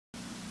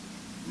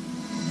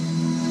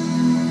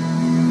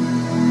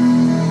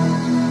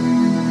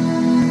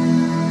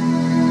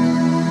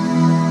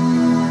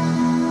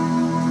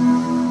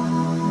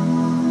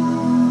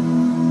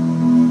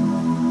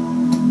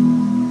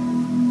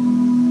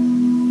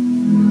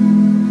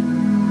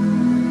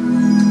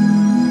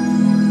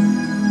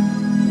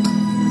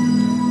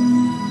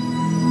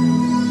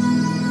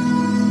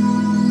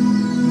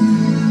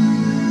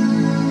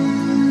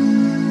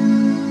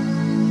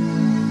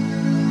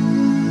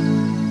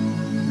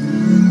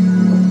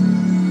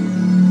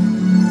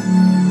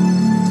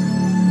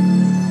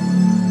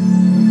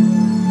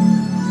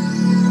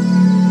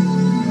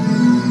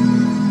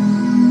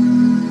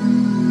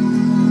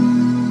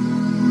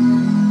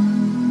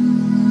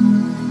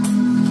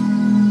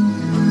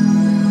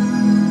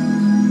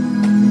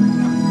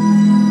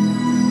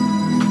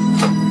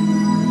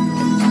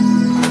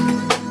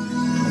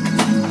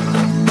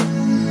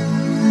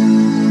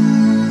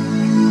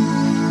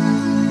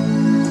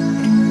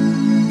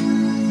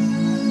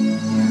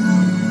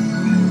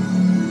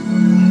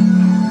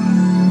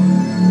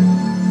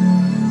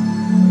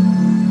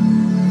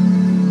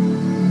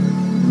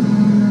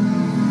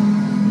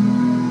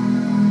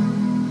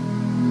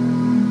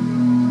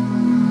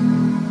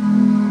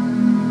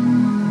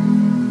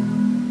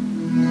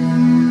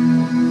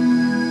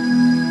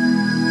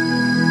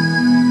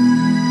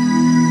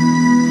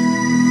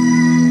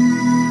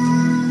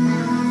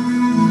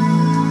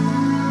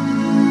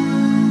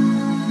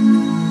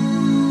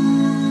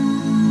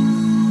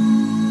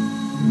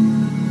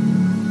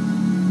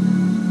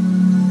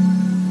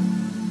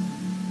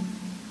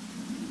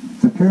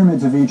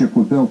pyramids of Egypt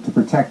were built to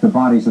protect the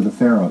bodies of the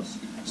pharaohs,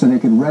 so they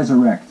could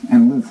resurrect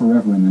and live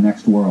forever in the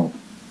next world.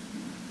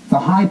 The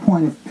high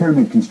point of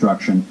pyramid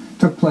construction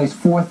took place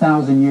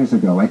 4,000 years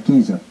ago at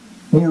Giza,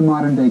 near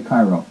modern-day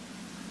Cairo.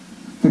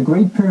 The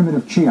Great Pyramid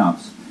of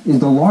Cheops is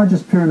the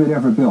largest pyramid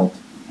ever built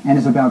and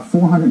is about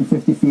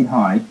 450 feet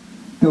high,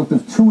 built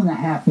of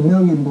 2.5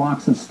 million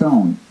blocks of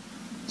stone,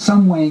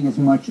 some weighing as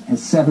much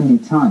as 70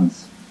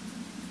 tons.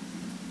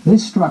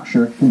 This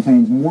structure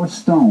contains more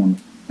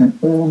stone than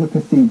all the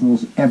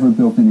cathedrals ever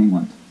built in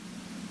England.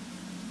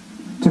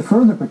 To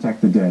further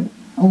protect the dead,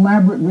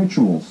 elaborate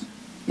rituals,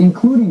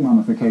 including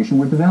mummification,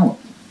 were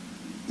developed.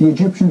 The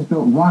Egyptians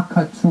built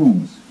rock-cut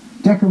tombs,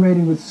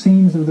 decorated with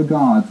scenes of the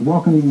gods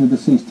welcoming the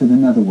deceased to the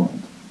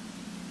netherworld.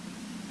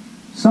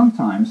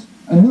 Sometimes,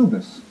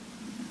 Anubis,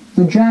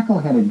 the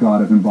jackal-headed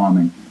god of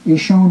embalming,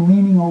 is shown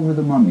leaning over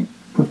the mummy,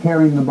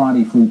 preparing the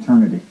body for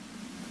eternity.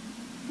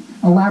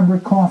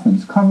 Elaborate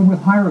coffins covered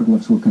with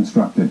hieroglyphs were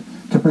constructed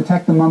to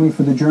protect the mummy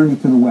for the journey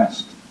to the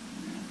west.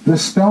 The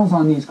spells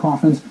on these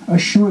coffins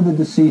assure the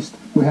deceased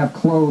would have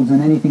clothes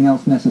and anything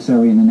else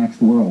necessary in the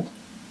next world.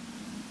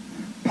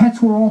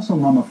 Pets were also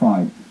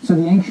mummified, so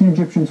the ancient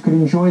Egyptians could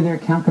enjoy their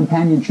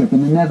companionship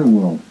in the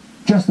netherworld,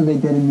 just as they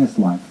did in this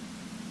life.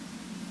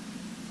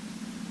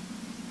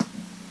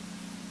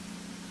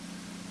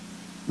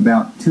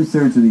 About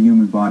 2/3 of the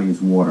human body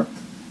is water,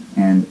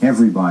 and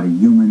every body,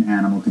 human,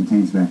 animal,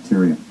 contains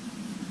bacteria.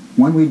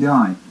 When we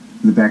die,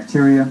 the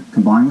bacteria,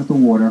 combined with the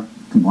water,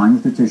 combined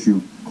with the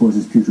tissue,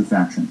 causes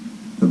putrefaction.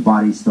 The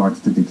body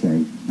starts to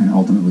decay and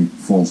ultimately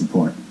falls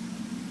apart.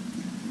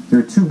 There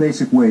are two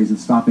basic ways of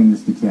stopping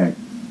this decay.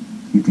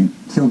 You can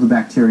kill the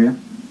bacteria,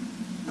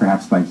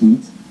 perhaps by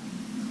heat,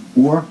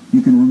 or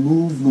you can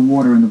remove the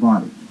water in the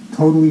body,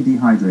 totally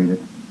dehydrate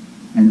it,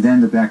 and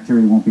then the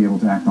bacteria won't be able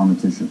to act on the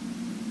tissue.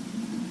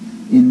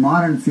 In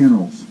modern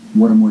funerals,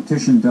 what a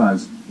mortician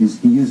does is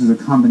he uses a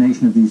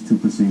combination of these two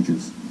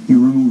procedures. He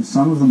removes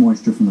some of the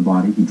moisture from the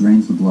body, he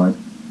drains the blood,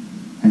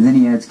 and then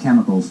he adds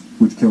chemicals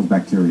which kill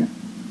bacteria.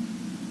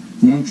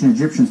 The ancient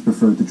Egyptians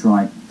preferred to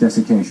try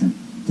desiccation,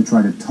 to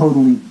try to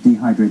totally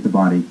dehydrate the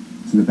body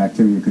so the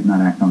bacteria could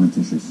not act on the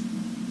tissues.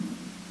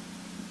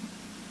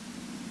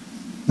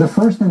 The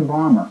first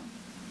embalmer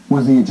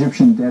was the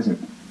Egyptian desert,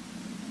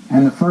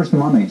 and the first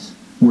mummies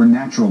were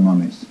natural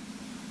mummies.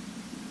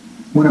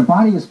 When a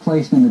body is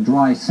placed in the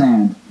dry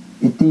sand,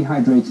 it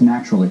dehydrates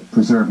naturally,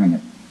 preserving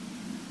it.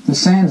 The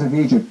sands of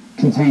Egypt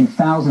contain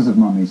thousands of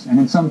mummies, and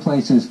in some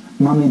places,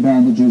 mummy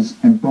bandages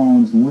and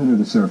bones litter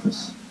the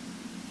surface.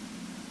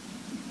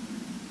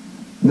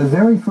 The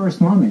very first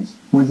mummies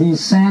were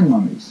these sand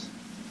mummies,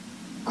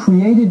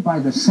 created by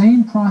the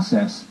same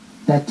process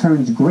that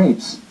turns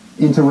grapes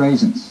into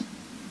raisins.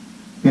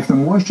 If the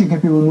moisture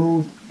can be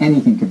removed,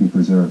 anything can be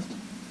preserved.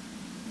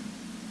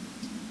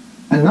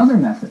 Another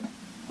method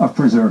of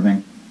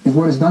preserving is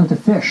what is done to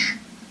fish.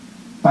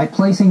 By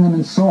placing them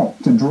in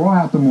salt to draw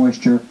out the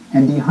moisture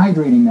and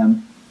dehydrating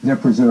them, they're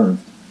preserved.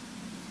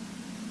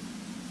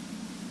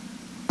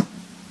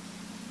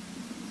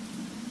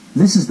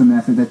 This is the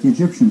method that the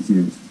Egyptians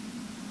used.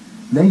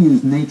 They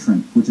used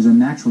natron, which is a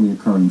naturally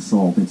occurring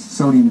salt. It's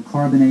sodium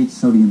carbonate,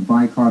 sodium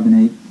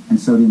bicarbonate, and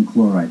sodium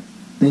chloride,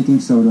 baking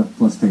soda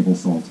plus table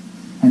salt.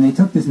 And they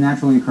took this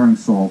naturally occurring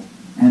salt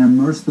and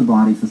immersed the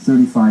body for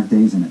 35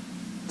 days in it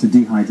to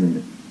dehydrate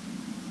it.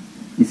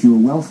 If you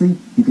were wealthy,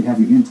 you could have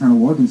your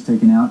internal organs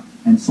taken out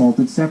and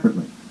salted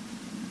separately.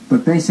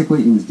 But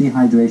basically, it was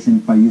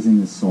dehydration by using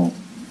this salt.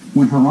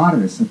 When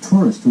Herodotus, a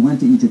tourist who went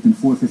to Egypt in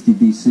 450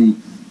 BC,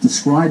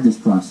 described this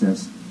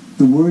process,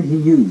 the word he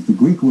used, the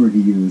Greek word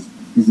he used,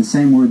 is the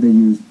same word they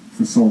used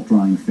for salt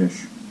drying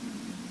fish.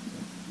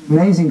 The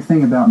amazing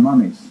thing about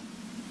mummies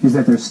is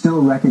that they're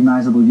still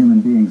recognizable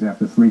human beings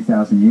after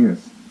 3,000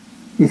 years.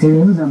 If you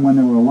knew them when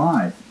they were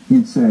alive,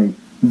 you'd say,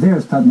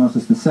 there's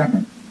Tutmosis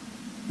II.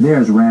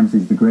 There's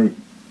Ramses the Great.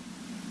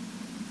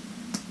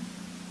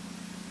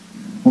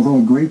 Although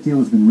a great deal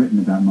has been written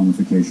about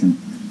mummification,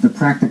 the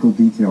practical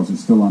details are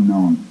still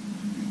unknown.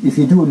 If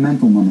you do a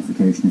mental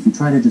mummification, if you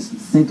try to just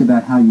think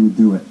about how you would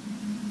do it,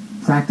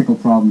 practical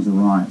problems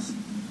arise.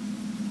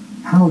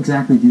 How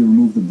exactly do you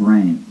remove the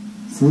brain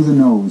through the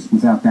nose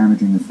without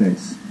damaging the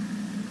face?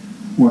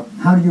 Or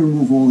how do you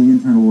remove all the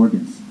internal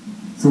organs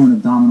through an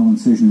abdominal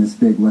incision this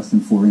big, less than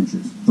 4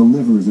 inches? The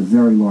liver is a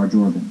very large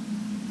organ.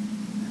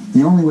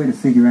 The only way to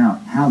figure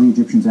out how the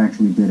Egyptians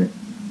actually did it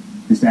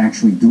is to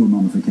actually do a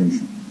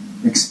mummification.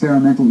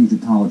 Experimental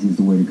Egyptology is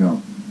the way to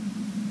go.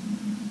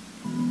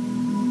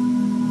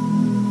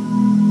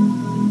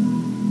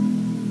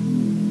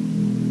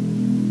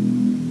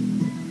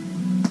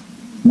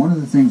 One of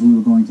the things we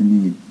were going to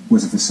need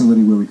was a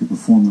facility where we could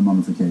perform the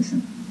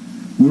mummification.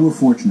 We were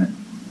fortunate.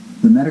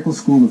 The medical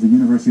school of the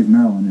University of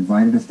Maryland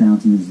invited us down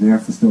to use their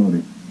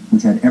facility,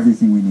 which had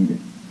everything we needed.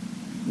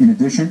 In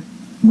addition,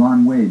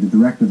 Ron Wade, the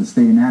director of the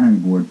State Anatomy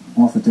Board,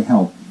 offered to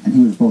help, and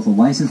he was both a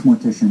licensed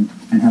mortician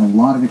and had a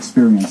lot of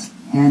experience,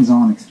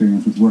 hands-on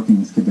experience with working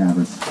with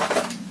cadavers.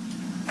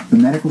 The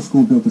medical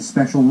school built a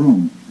special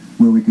room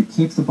where we could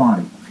keep the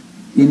body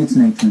in its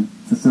natron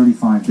for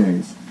 35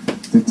 days.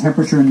 The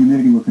temperature and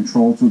humidity were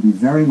controlled to be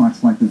very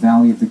much like the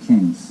Valley of the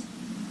Kings.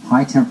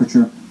 High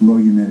temperature, low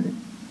humidity.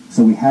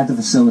 So we had the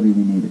facility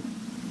we needed.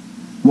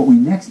 What we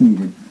next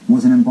needed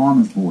was an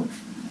embalmer's board,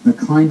 the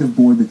kind of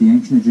board that the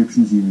ancient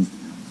Egyptians used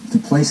to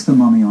place the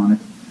mummy on it,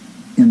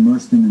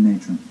 immersed in the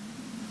natron.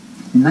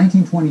 In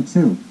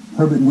 1922,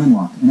 Herbert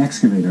Winlock, an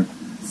excavator,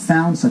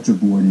 found such a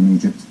board in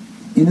Egypt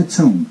in a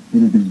tomb.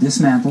 It had been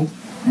dismantled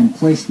and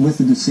placed with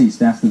the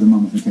deceased after the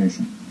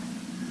mummification.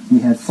 We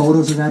had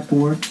photos of that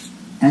board,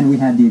 and we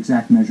had the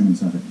exact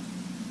measurements of it.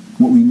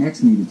 What we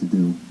next needed to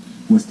do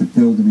was to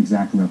build an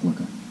exact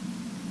replica.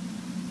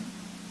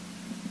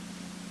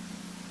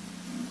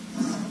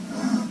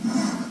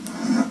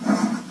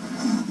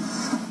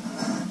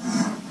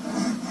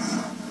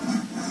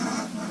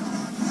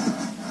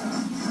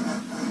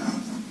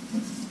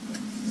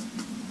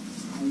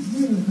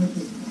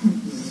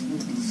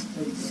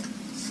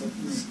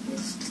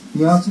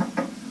 You answer?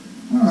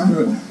 All right.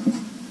 Good.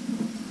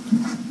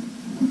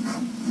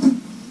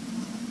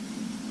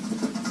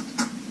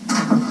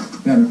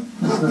 Better.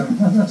 That's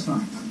better. That's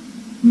fine.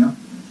 Yeah?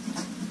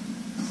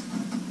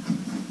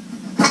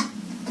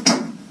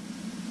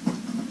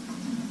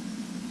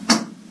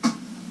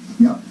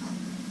 Yep.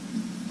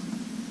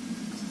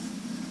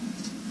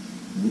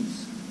 Oops.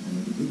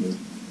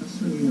 Let's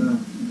see,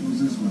 what was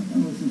this one? That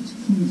was its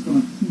key's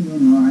going to key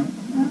in right.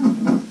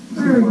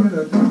 Very good.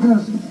 That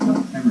does it.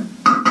 Hammer.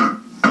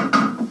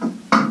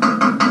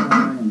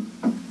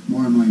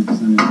 More than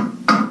 90%.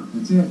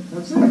 That's it.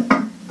 That's it.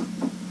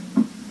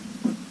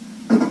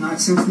 Not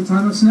since the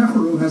time of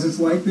Sneferu has its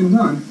like been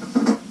done.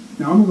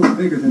 Now, I'm a little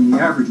bigger than the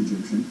average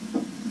Egyptian,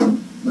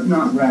 but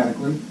not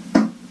radically.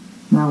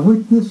 Now,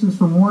 this is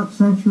from what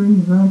century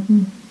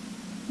exactly?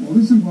 Well,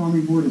 this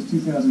embalming board is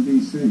 2000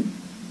 BC.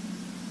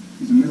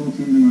 It's a Middle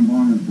Kingdom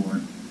embalming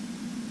board.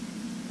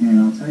 And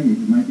I'll tell you,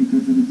 it might be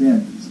good for the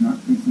dead, but it's not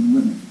good for the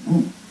living.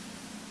 Oh.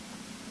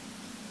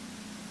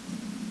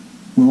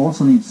 We'll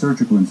also need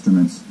surgical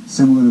instruments,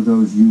 similar to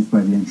those used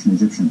by the ancient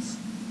Egyptians.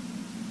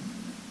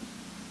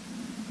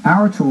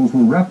 Our tools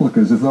were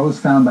replicas of those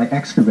found by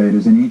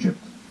excavators in Egypt.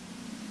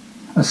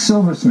 A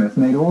silversmith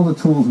made all the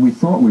tools we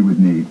thought we would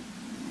need,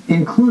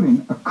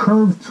 including a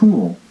curved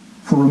tool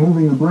for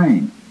removing the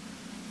brain.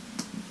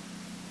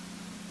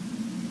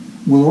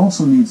 We'll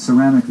also need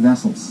ceramic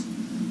vessels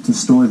to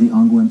store the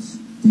unguents,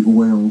 the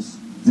oils,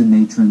 the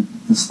natron,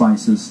 the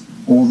spices,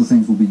 all the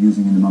things we'll be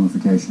using in the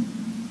mummification.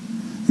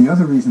 The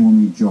other reason we'll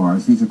need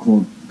jars, these are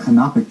called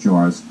canopic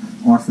jars,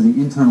 are for the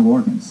internal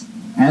organs.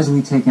 As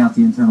we take out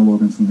the internal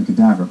organs from the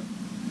cadaver,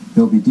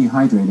 they'll be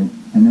dehydrated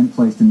and then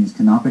placed in these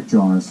canopic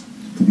jars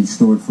to be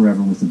stored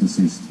forever with the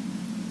deceased.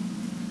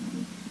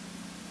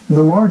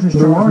 The largest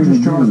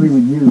jars we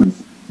would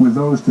use were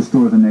those to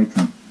store the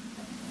natron.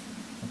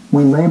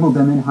 We labeled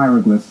them in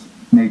hieroglyphs,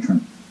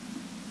 natron.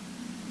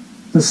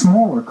 The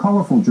smaller,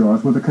 colorful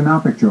jars were the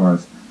canopic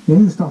jars,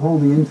 used to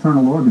hold the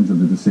internal organs of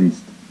the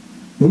deceased.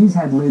 These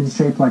had lids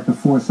shaped like the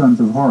four sons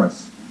of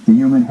Horus. The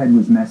human head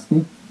was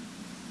Mesti.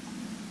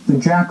 The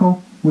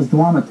jackal was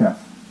Dwamatef.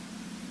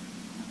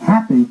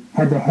 Happy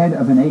had the head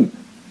of an ape.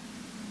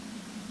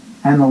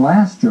 And the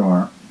last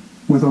jar,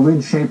 with a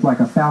lid shaped like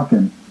a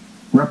falcon,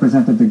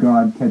 represented the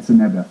god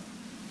Quetzalcoatl.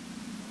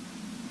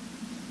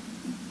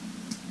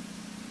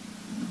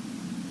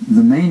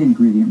 The main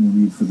ingredient we'll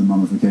need for the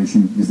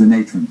mummification is the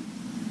natron.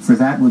 For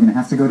that, we're going to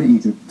have to go to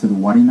Egypt, to the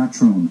Wadi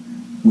Natrum,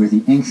 where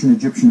the ancient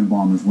Egyptian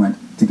embalmers went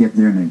to get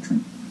their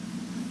natron.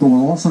 But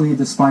we'll also need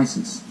the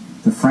spices,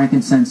 the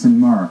frankincense and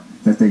myrrh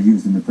that they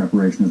used in the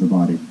preparation of the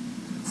body.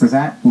 For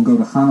that, we'll go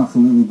to Khana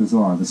Khalili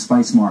Bazaar, the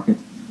spice market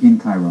in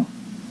Cairo.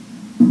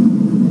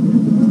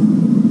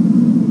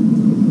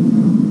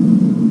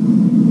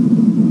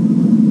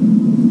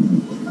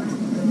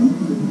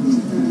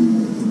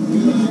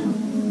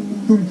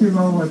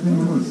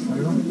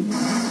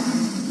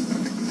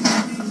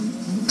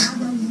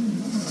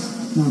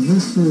 Now,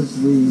 this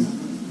is the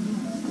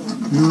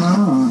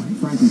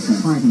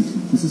Frankincense.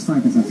 frankincense. This is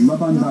frankincense.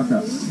 Laban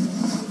Baka.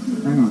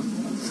 Hang on.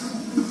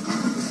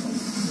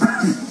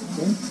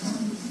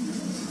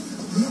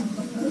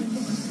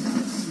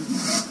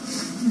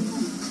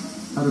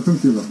 هذا كم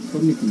كيلو؟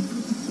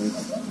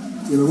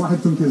 إذا واحد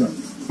كم كيلو؟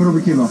 ربع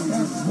كيلو.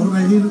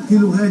 ربع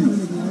كيلو غالي.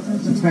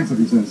 It's expensive,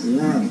 he says.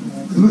 Yeah.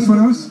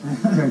 فلوس؟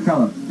 Okay,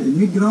 color.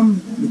 100 جرام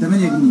ب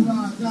 8 جنيه.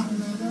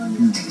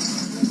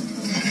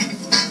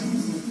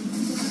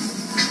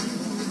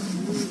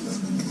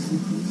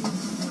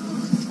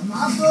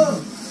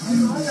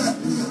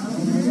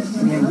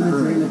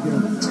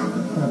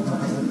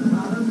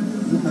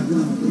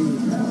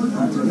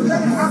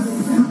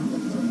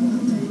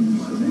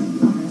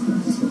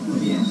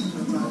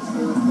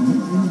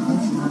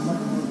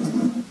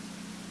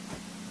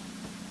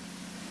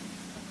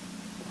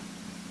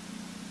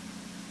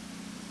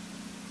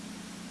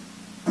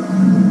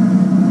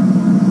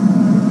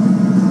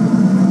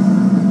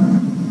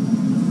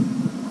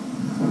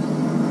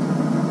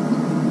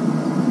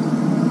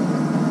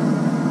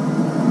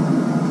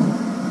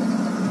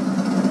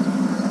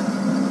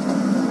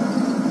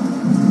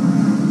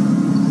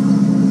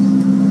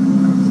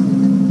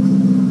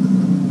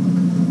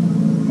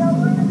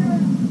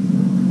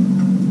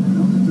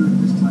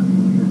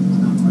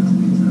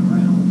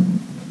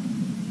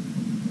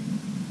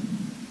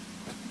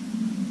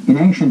 In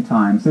ancient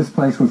times, this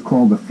place was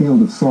called the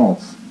Field of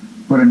Salts,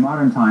 but in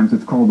modern times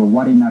it's called the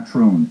Wadi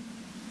Natrun,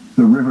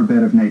 the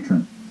riverbed of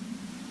natron.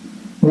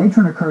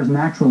 Natron occurs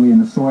naturally in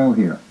the soil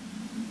here,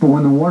 but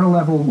when the water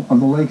level of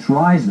the lakes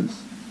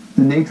rises,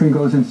 the natron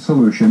goes into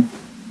solution.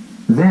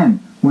 Then,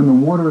 when the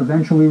water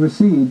eventually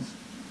recedes,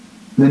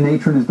 the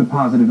natron is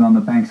deposited on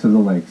the banks of the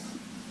lakes.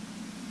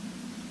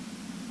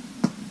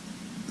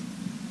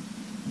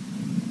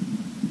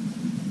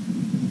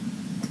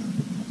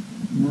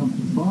 Now,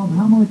 Bob,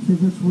 how much of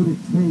this would it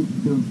take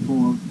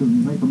to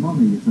make a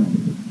mummy, you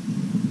think?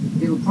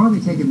 It'll probably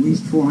take at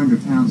least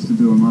 400 pounds to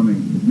do a mummy,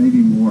 maybe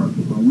more.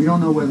 We don't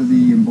know whether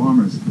the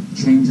embalmers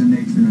change the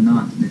natron or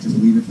not. They just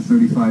leave it for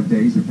 35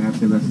 days, or perhaps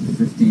they left it for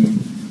 15,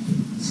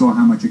 saw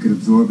how much it could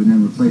absorb, and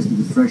then replaced it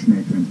with fresh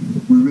natron.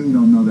 We really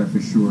don't know that for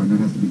sure, and that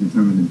has to be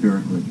determined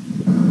empirically.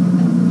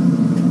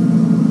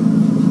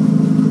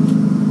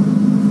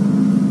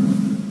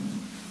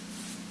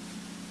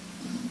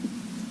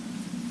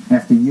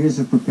 After years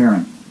of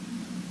preparing,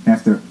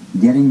 after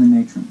getting the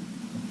natron,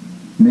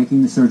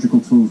 making the surgical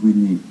tools we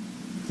need,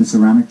 the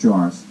ceramic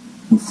jars,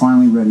 we're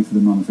finally ready for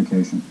the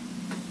mummification.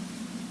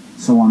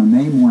 So on a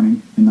May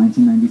morning in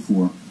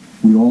 1994,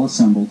 we all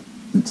assembled,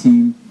 the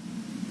team,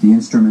 the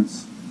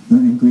instruments, the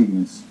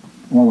ingredients,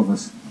 all of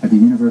us, at the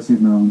University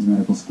of Maryland's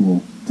Medical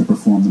School to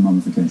perform the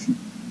mummification.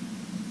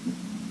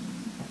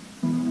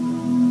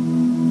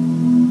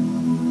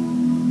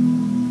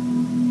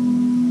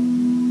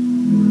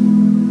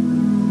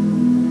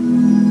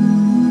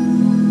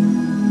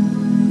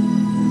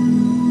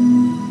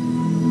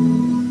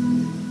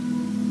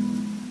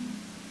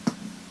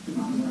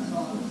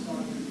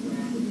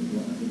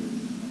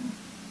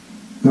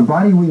 The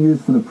body we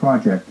used for the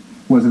project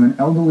was of an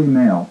elderly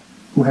male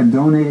who had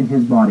donated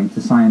his body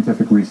to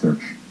scientific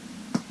research.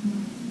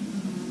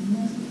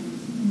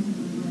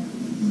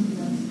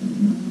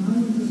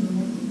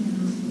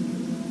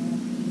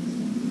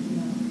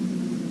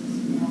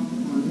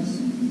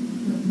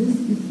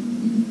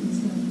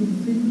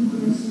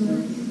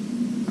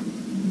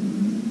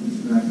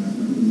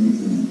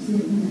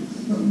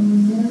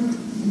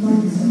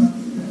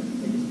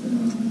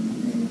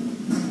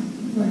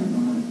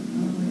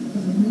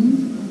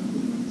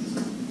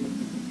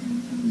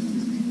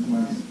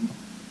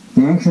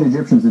 The ancient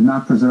Egyptians did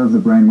not preserve the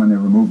brain when they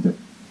removed it.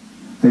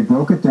 They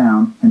broke it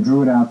down and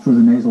drew it out through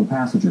the nasal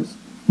passages,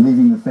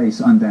 leaving the face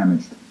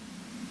undamaged.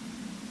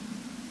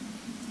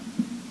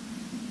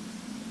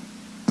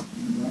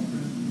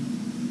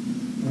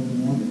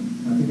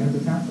 I think that's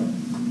a tassel.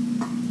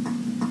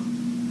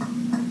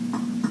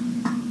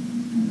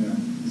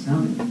 And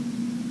sound it.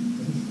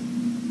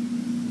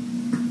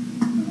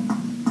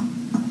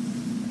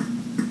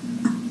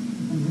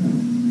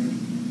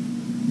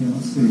 Yeah,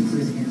 let's see.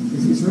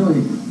 It's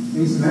really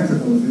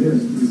asymmetrical if it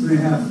is.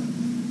 3.5. I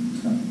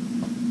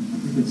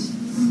think it's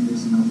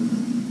asymmetrical.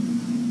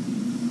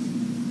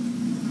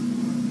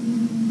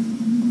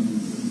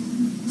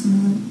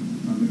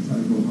 I'm going to try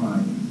to go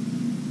high.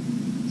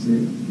 See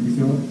it? Can you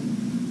feel it?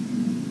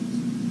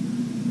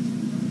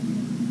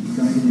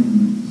 Try to get in.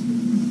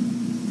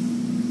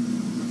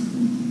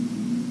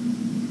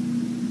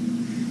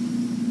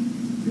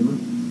 Feel it?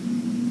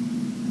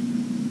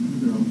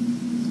 There you go.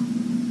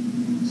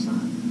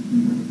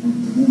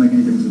 It won't make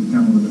any difference if you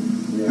come with it.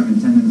 Come in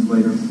 10 minutes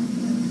later.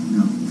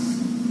 No.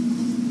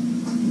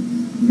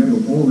 You got to go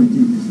all the way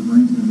deep because the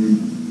brain's going to be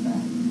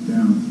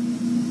down.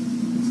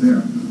 It's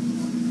there.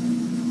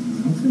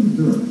 Don't feel the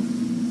dirt.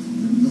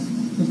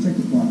 Let's check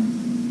the clock.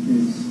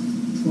 It's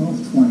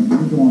 12:20. We're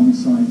going to go on this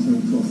side till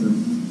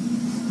 12:30.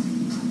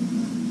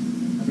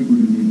 I think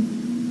we're going to need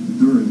the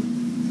dirt.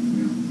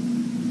 Yeah.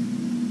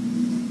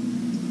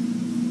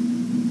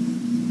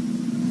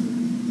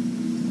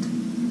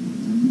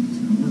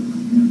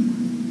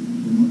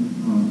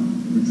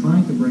 We're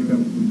trying to break up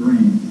the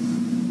brain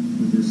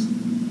with this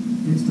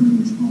instrument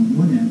which on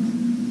one end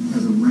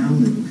has a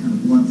rounded kind of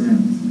blunt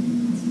end.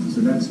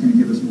 So that's going to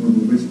give us more of a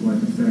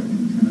wisp-like effect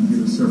and kind of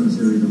give us surface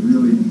area to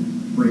really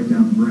break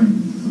down the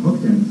brain. The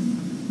hooked end.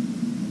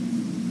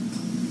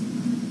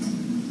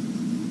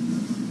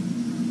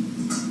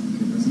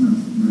 Okay, that's enough.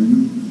 Are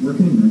you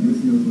working? I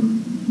give you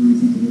where you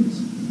think it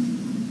is.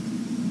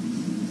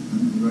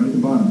 Right at the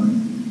bottom, right?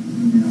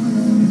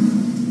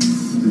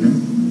 Is it in?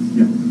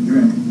 Yeah, you're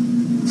in.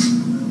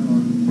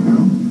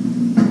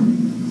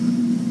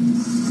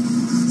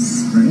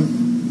 Ready?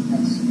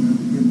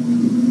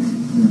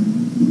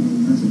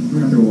 That's it. We're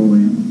going to go all the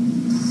way in.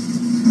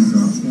 It's going to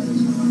drop.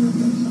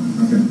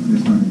 Okay,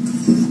 it's fine.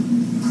 It's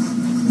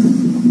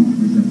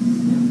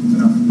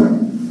enough.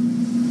 Okay.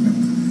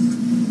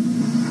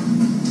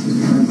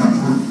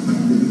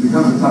 It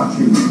becomes a top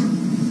sheet.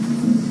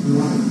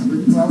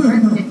 Well,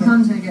 it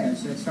comes and it goes.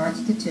 So it starts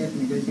at the tip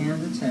and it goes down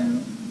to the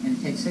toe, and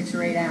it takes 6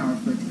 or 8 hours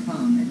for it to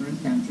come at room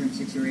temperature and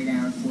 6 or 8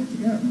 hours for it to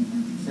go at room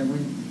temperature. So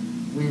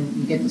when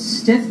you get the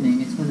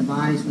stiffening, it's when the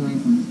body's going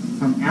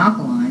from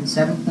alkaline,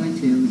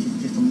 7.2, which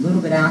is just a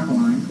little bit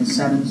alkaline, because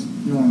 7's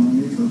normal,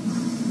 neutral.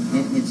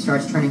 It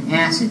starts turning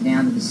acid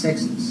down to the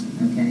 6s,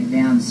 okay,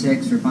 down to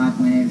 6 or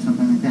 5.8 or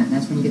something like that. And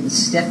that's when you get the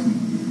stiffening.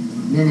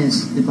 Then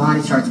as the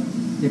body starts,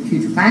 the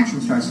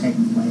putrefaction starts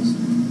taking place,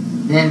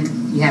 then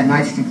you have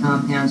nitrogen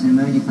compounds and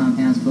ammonia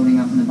compounds building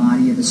up in the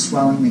body. You have the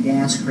swelling, the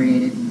gas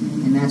created,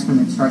 and that's when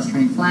it starts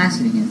turning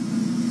flaccid again.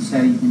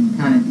 So you can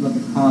kind of look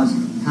at cause,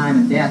 time,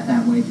 and death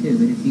that way too.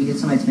 But if you get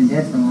somebody that's been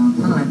dead for a long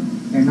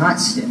time, they're not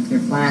stiff, they're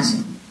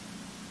flaccid.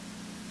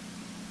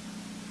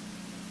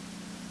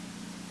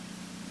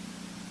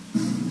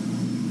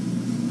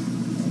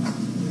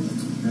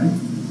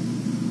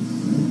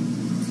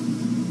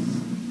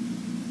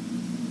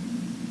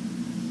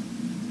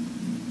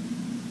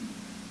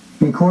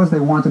 Because they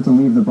wanted to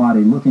leave the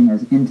body looking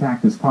as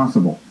intact as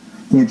possible,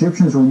 the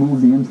Egyptians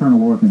removed the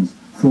internal organs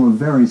through a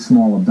very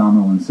small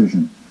abdominal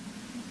incision.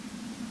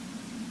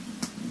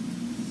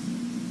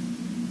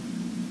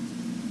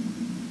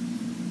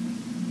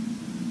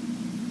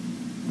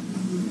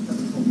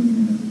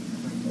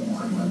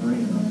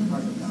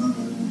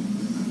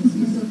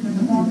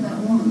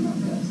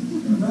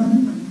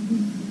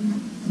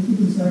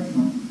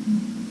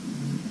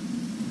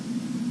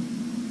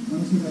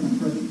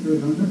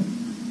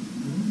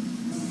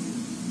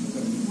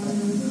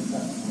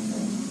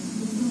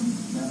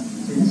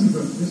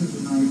 This is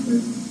the knife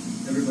that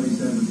everybody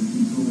said was the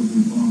key tool of the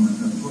embalmer,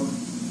 that hook,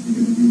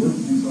 because if you're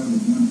working inside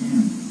with one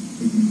hand,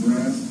 it can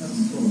grasp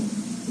and pull.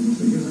 So we'll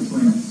say, here's a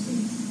plan.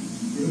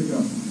 Here we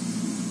go.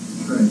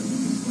 Trey,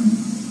 this is plan.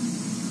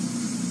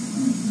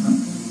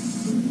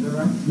 Is that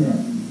right? Yeah.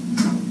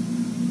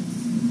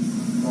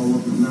 All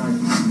with the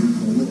knife,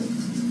 beautiful work.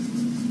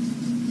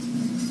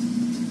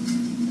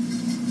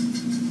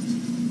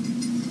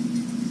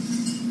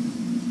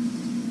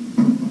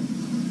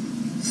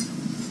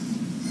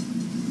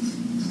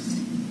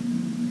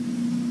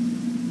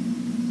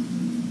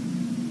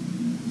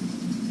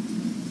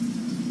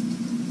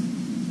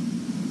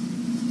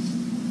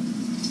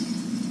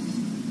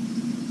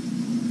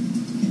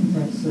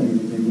 Say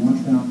that they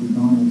washed out the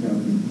abdominal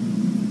cavity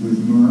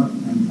with myrrh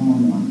and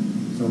palm wine.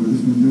 So we're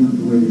just going to do it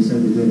the way they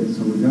said they did it.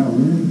 So we've got a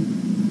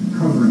linen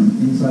covering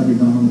inside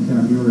the abdominal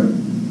cavity already.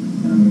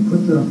 And I'm going to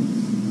put the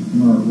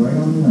myrrh right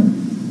on the linen.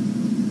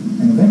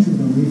 And eventually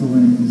we're going to leave the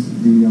linen,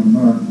 the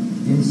myrrh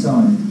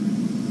inside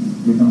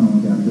the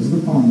abdominal cavity. This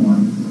is the palm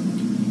wine.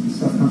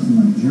 This stuff comes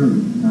from Nigeria.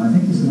 Now I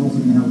think this is also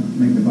going to help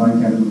make the body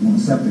cavity a little more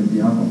septic.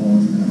 The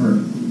alcohol isn't going to hurt.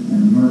 And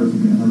the myrrh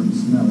isn't going to hurt the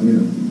smell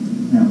either.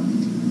 Now,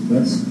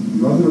 let's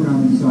rub it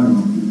around the inside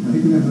one. I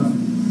think we have enough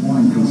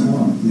wine for this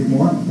one. Is it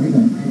more? What do you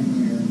think?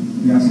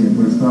 Yeah, I see it,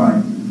 where it's dry.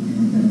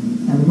 Okay.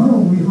 And the myrrh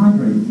will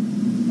rehydrate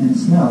and it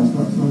smells,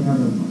 so it has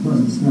a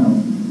pleasant smell.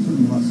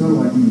 Certainly like sort of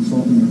like when you're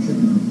salting your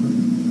chicken or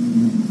cooking.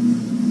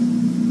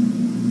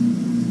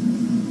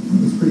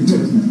 It's pretty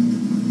good, isn't it?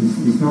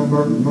 You smell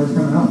myrrh's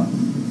coming out.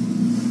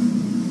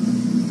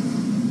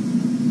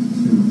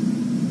 So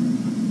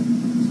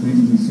you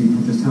can see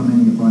just how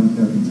many the body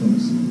cavity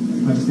takes.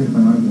 I just did it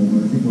by eyeball,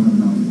 but I think we'll have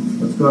enough.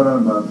 What's going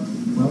on, Bob?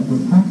 Well,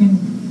 we're packing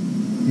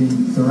the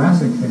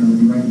thoracic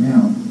cavity right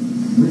now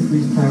with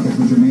these packets,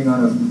 which are made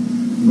out of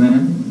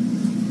linen,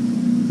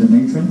 the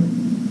natron,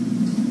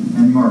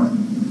 and myrrh.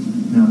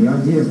 Now, the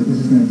idea is that this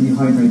is going to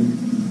dehydrate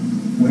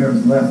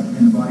whatever's left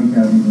in the body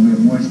cavity in the way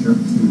of moisture.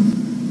 So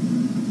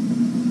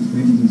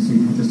you can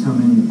see just how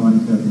many the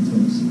body cavity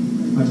takes.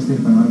 I just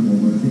did it by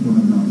eyeball, but I think we'll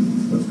have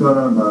enough. What's going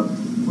on, Bob?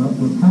 Well,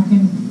 we're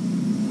packing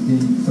the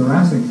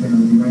thoracic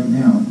cavity right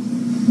now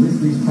with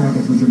these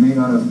packets, which are made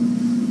out of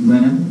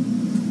linen,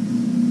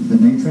 the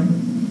natron,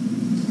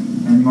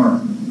 and myrrh.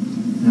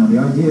 Now, the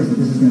idea is that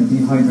this is going to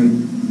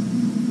dehydrate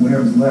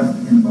whatever's left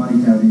in the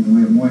body cavity in the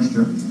way of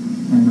moisture,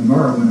 and the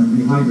myrrh, when it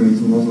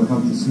rehydrates, will also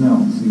help the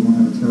smell, so you won't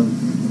have a terrible.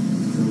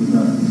 So we've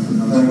got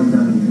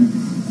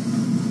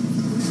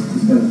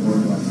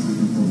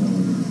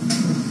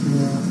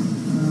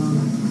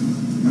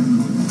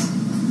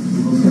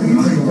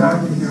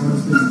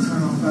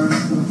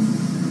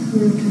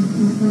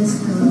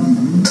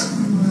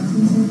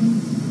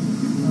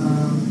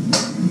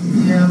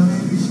Yeah,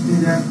 maybe we should do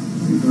that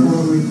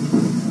before we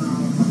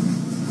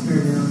tear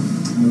down.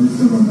 We're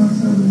still on that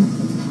side of it.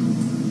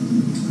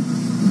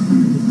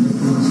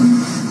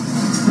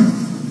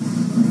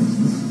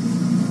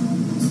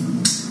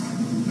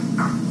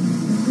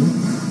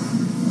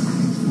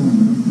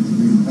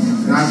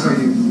 That's how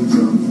you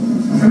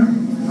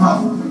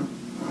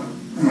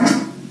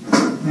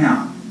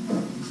Now,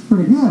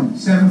 pretty good.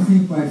 7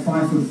 feet by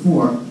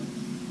 5'4".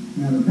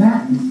 Now the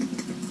batten,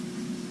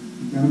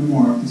 we've got a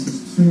mark. This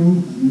is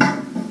 2,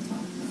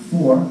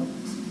 4.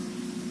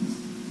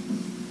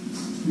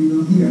 So we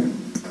go here.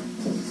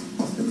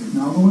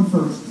 Now I'll go in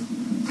first.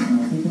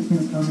 And I think it's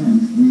going to come in.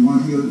 We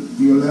want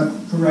your left.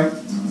 Correct.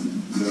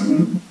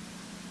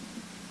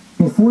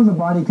 Before the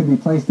body could be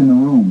placed in the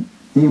room,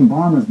 the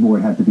embalmer's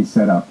board had to be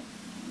set up.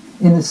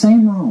 In the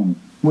same room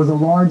were the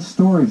large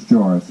storage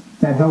jars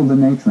that held the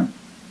natron,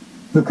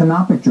 the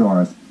canopic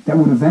jars that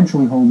would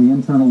eventually hold the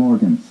internal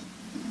organs,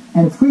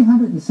 and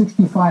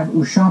 365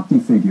 Ushapti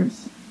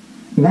figures,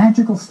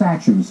 magical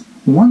statues,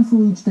 one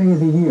for each day of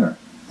the year,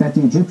 that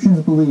the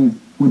Egyptians believed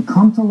would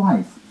come to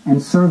life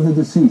and serve the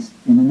deceased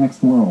in the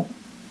next world.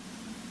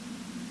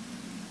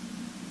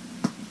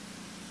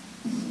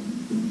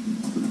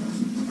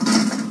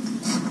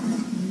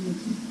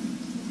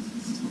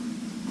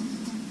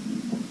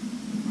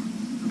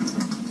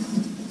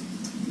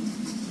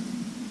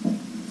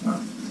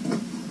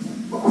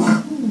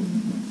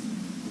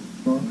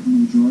 How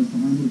many jaws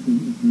behind it, if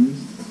there is?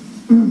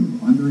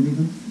 Under it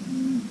even?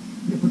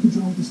 Yeah, put the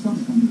jaw with the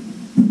stomach under it.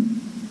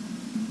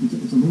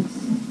 It's a little...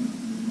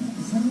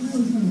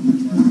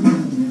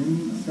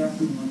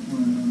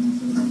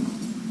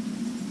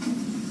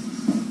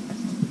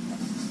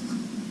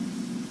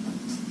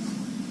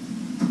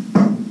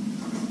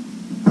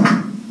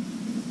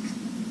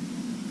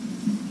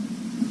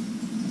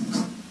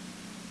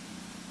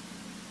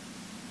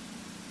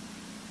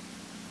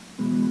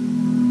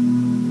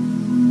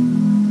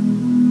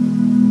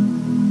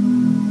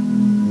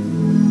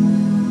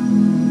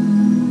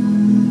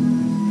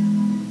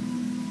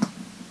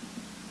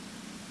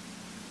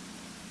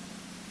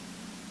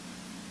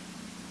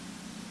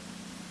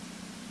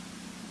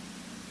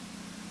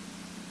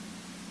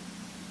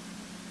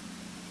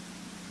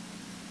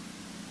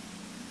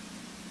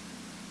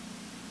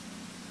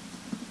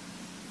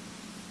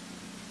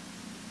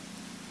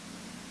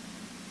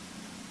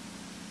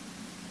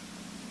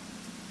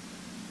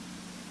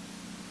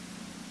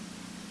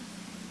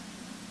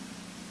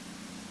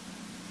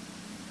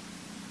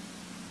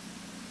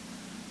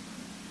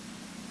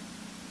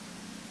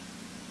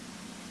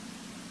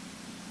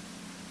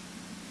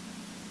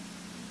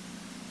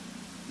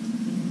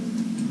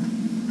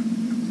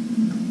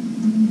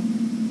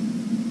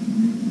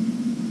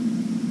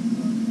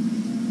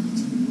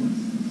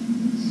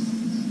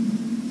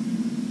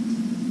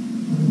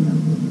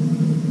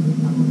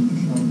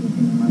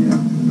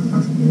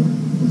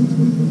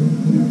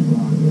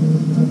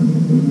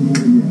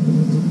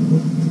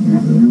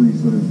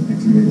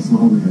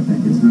 slowly, I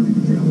think. It's really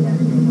detailed.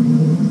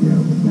 Yeah.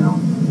 Now,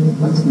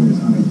 let's do this.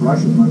 I'm going to brush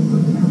as much as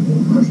I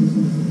can. Brushes. I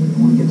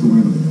want to get to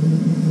where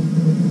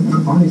the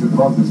bodies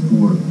above this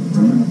board,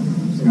 right?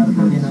 It's got to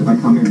be. If I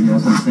come here,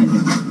 yes, I'm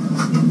thinking.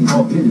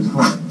 Oh, it is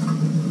hard.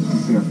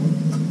 Be careful.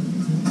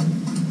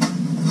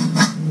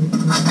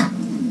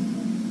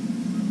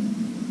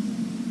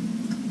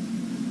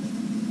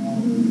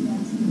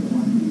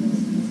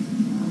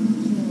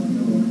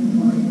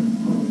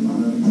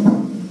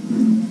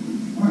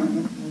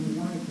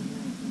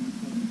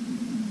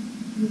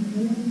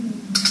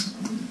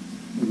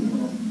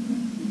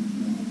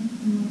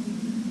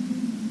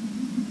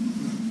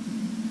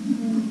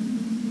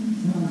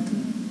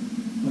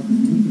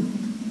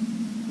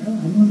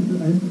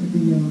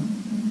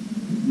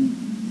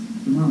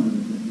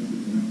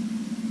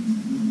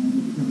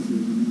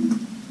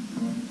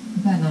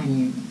 About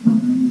 98.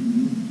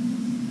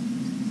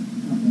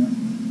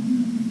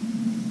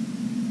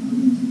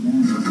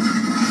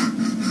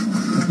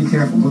 Be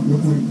careful.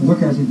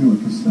 Look as you do it,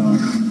 because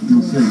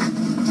you'll see.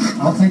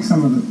 I'll take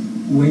some of the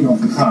weight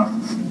off the top.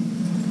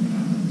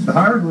 The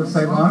hard looks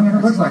like lung, and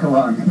it looks like a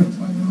lung.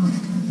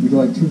 Would you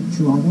like two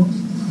envelopes?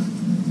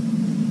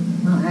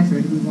 No,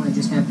 actually, we want to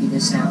just empty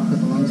this out, put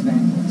the lungs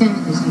back. Tin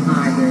is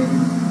dehydrated,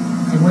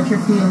 and what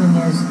you're feeling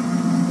is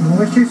the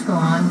moisture's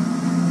gone.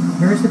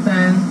 Here's the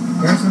bone.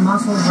 There's the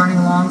muscles running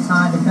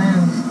alongside the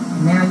bones,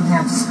 and now you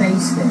have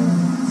space there.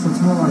 So it's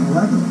more like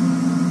leather.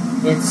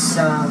 It's,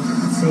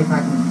 let's see if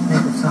I can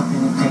think of something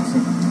that makes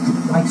it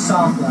like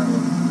soft leather.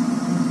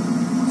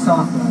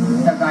 Soft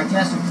leather. The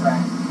digestive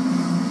tract.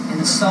 And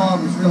the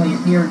salt is really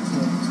adhered to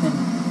it. It's been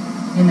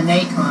in the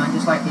natron,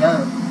 just like the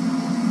other.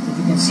 But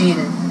you can see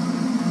that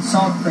the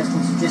salt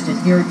crystals have just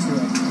adhered to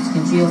it. It's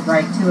congealed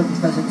right to it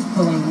because it was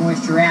pulling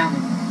moisture out.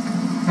 And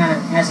kind of,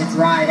 as it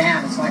dried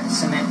out, it's like a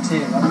cement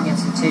tube up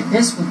against the tube.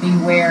 This would be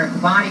where the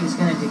body was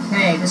going to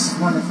decay. This is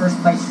one of the first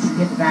places you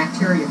get the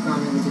bacteria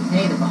from that would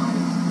decay the body.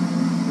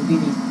 Be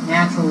the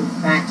natural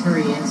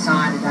bacteria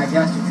inside the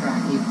digestive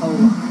tract, E.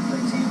 coli, for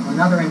example,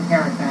 another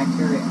enteric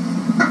bacteria.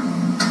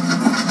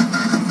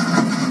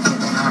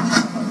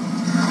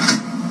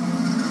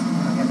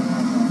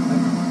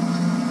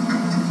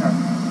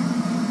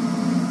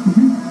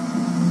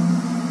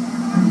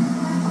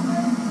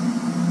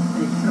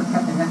 They sure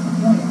kept the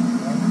necrophilia.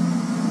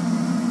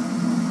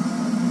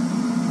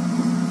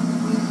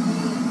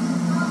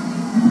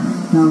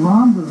 Now,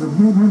 Ron, does the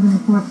head have any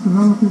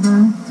flexibility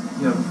there?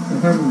 Yeah, the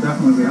head will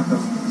definitely have to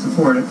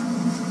support it.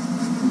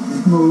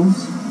 It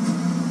moves.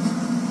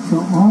 So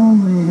all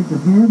the head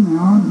and the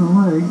arms and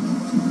legs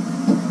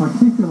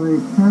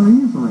articulate fairly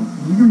easily.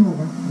 You can move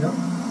them. Yep.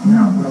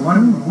 Now, what I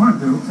want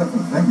to do, except for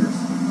the fingers.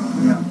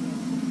 Yeah.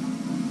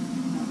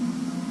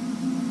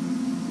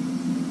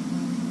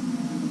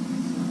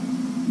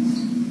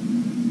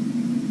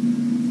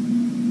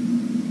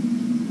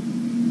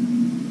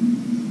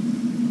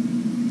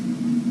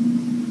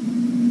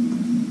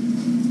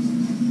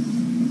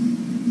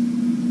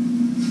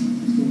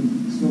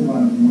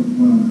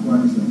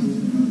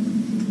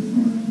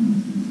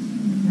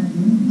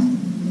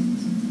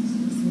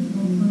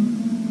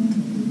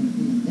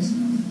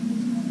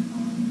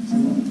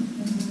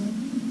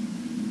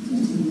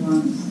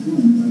 Runs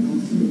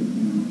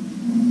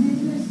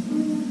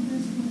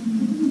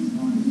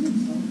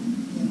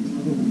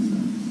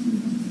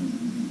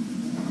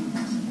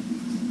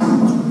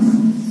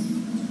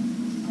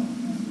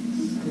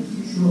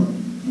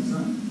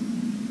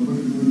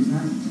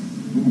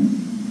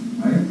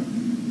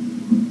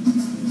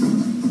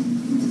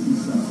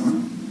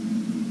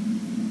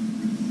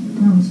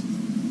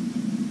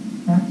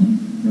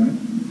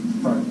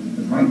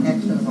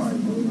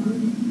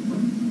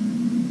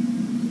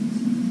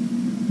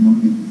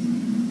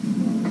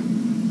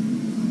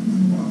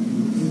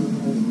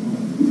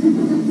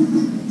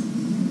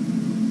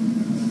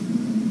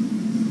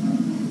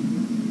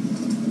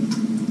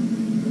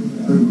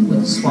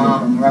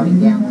swab and rubbing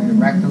down where the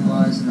rectum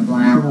was and the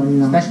bladder, Oh,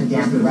 yeah. especially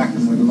down to the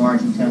rectum where the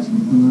large intestine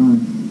was, Right.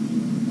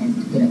 and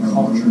to get a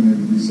culture,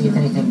 see if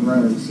anything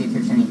grows, see if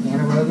there's any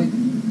anaerobic,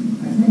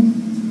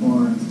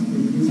 or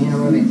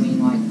anaerobic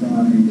meaning like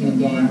even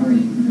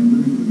gangrene,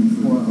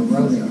 or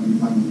aerobic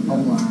like E.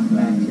 coli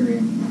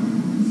bacteria.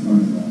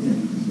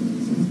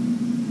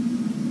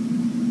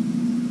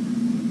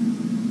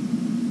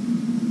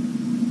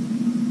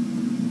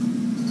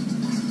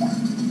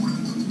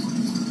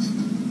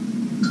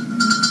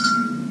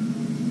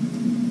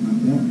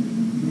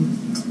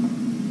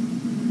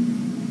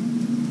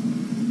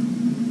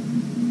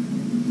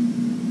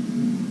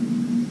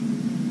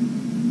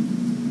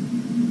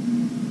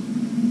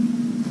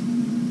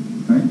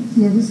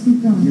 Yeah, just keep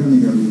going. You don't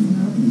need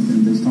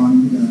everything. This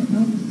time, you got it.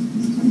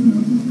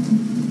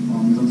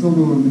 There's a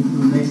little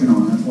information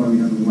on. That's why we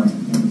have the light.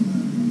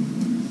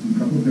 A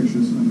couple of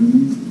pictures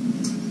underneath.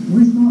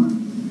 Where's Ron?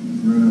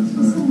 Right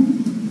outside.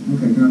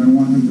 Okay, good. I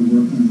want him to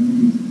work and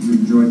he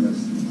enjoyed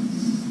this.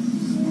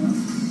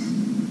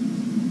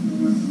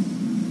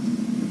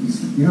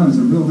 You know, there's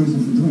a real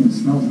reason for doing it. It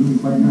smells really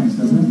quite nice,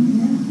 doesn't it?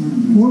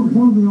 What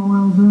are the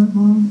oils in it,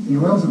 Bob? The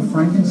oils are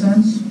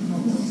frankincense,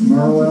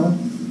 myrrh oil,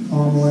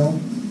 palm oil,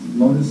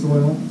 lotus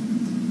oil,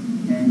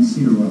 and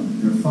cedar oil.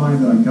 There are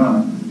 5 that I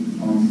got.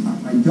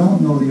 I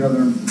don't know the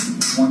other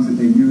ones that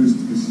they used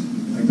because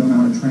I don't know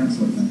how to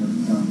translate them.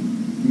 But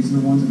these are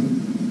the ones that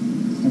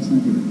that's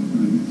not good.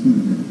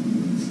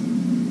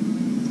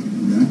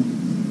 Okay.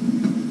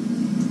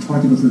 It's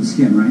hard to go through the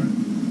skin, right?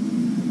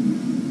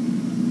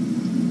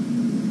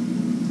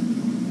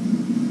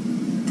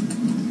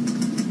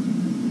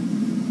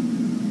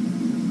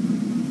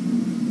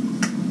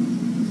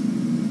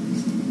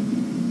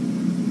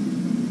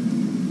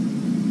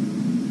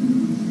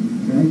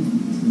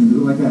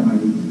 Like that,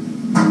 Heidi.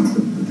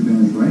 Put your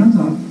bandage right on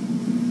top.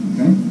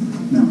 Okay?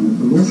 Now,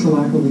 put a little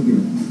shellac over here.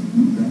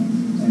 Okay?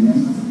 And then,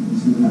 we'll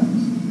see what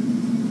happens.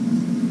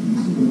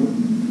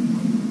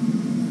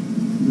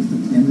 Lift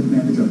the end of the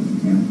bandage up if you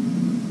can.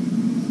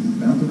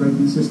 About the right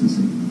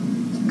consistency.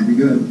 It'll be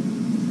good.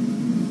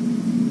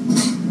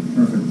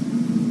 Perfect.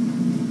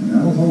 And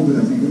that'll hold it,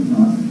 I think, if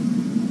not.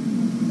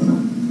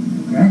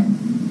 Okay?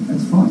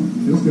 That's fine.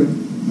 Feels good.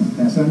 Now,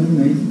 pass that into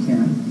the knee if you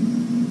can.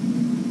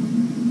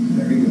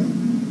 Very good.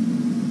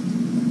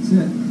 That's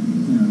it.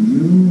 Now,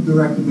 you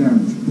direct the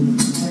damage.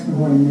 Check the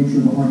heart and make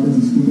sure the heart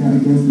doesn't scoot out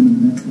against it.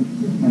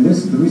 And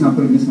this, the reason I'm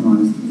putting this one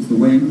on is the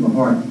weighing of the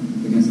heart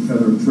against the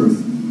feather of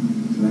truth.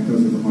 So that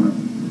goes with the heart.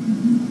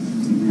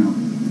 And now,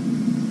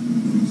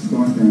 you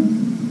start then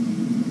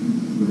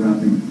the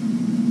wrapping.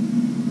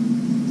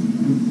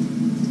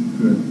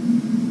 Good.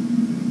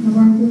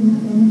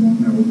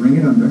 Now we'll bring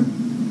it under,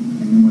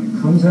 and then when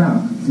it comes out,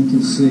 I think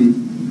you'll see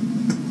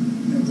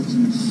that there's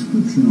an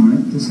inscription on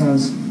it. This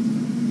has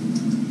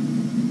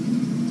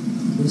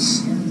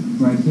this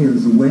right here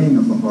is the weighing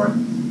of the heart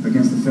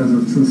against the feather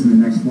of truth in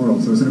the next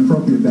world. So it's an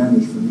appropriate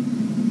bandage for it.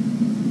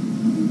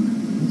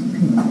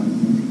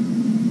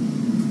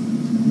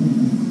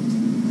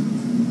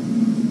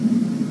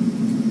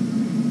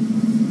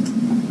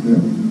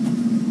 Good.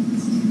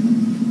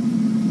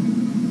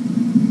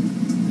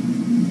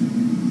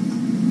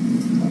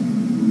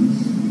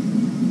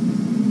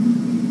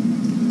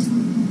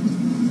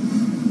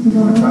 You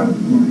want to cut it?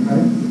 You want to cut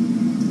it?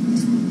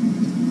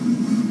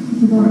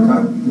 You want to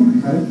cut it? You want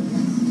to cut it?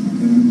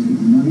 Okay, let me take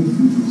the knife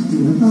and just do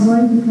it.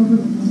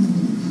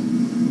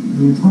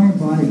 The entire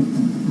body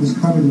was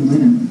covered in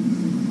linen,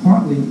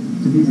 partly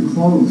to be the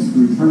clothes for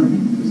eternity,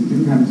 because it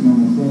didn't have its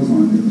normal clothes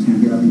on. It was going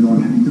to get up and go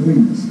and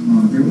doing this.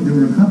 There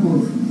were a couple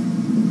of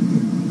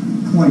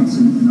points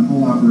in the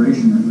whole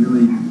operation that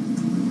really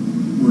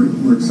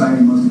were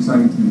exciting, most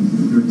exciting to me.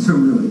 There were two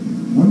really.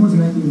 One was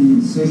making the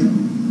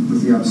incision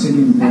with the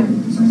obsidian blade,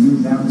 because I knew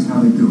that was how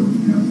they do it.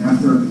 You know,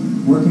 after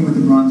working with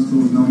the bronze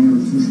tools, knowing they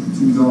were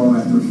too dull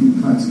after a few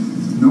cuts,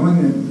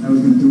 knowing that I was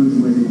going to do it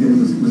the way they did it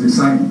was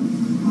exciting.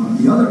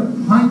 The other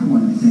high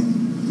point, I think,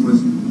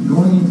 was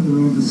going into the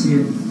room to see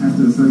it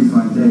after the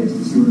 35 days,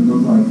 to see what it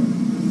looked like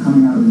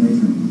coming out of the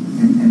matron,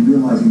 and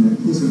realizing that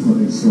this is what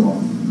they saw.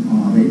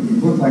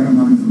 It looked like a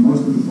mummy for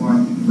most of the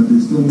part, but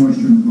there's still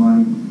moisture in the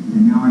body,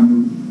 and now I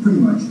knew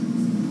pretty much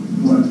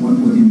what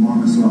the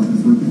embalmer saw.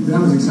 That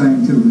was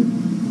exciting too, but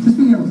just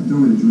being able to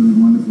do it is really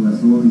wonderful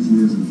after all these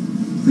years of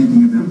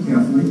thinking about it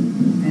carefully,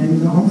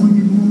 and hopefully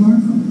people will learn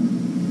from it.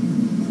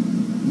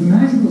 The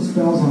magical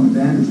spells on the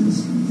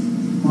bandages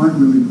aren't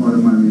really part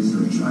of my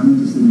research. I'm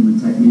interested in the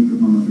technique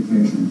of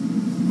mummification.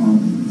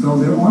 So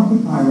there are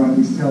papyri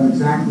which tell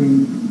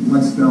exactly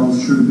what spells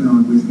should have been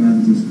on which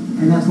bandages,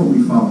 and that's what we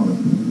followed.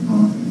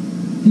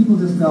 People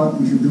just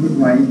felt we should do it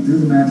right, do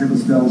the magical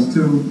spells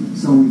too,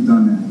 so we've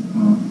done that.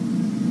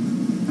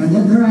 And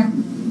then they're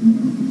active.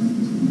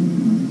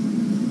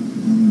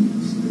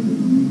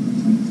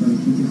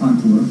 Keep the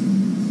contour.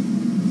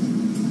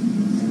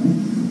 Okay.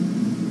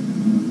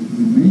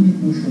 You may need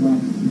more shellac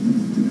to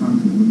keep the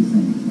contour. What do you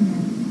think?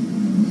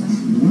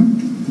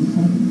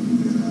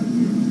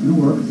 It'll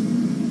work.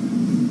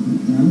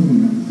 Down the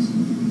windows.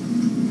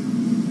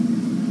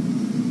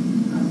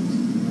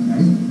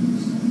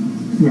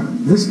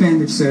 This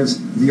bandage says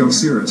the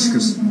Osiris,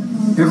 because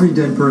every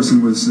dead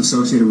person was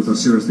associated with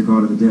Osiris, the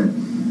god of the dead.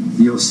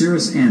 The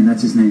Osiris N,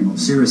 that's his name,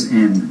 Osiris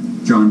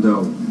N, John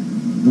Doe,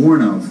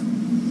 born of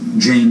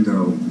Jane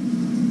Doe,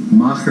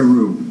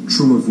 Maheru,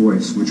 true of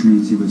voice, which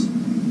means he was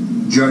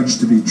judged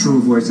to be true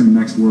of voice in the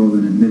next world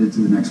and admitted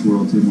to the next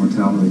world, to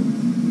immortality.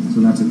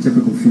 So that's a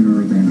typical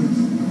funerary bandage.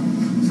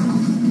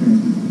 Okay.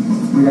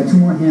 We got two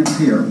more hands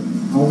here.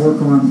 I'll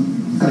work on.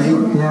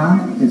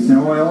 Yeah. It's been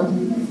oiled.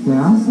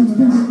 Yeah. It's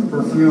been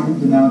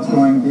perfumed, and now it's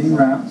being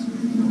wrapped.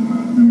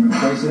 I'm going to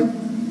place it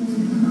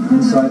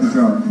inside the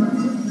jar.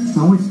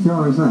 Now, which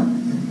jar is that?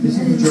 This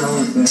is the jar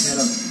with the head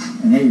of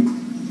an ape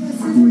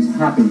who is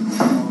happy.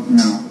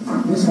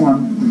 Now, this one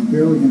is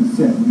barely going to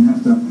fit. We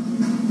have to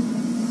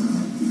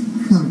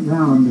Shut it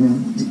down a bit.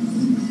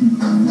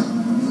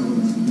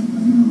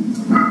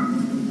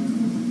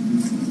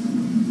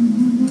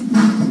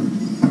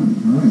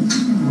 All right.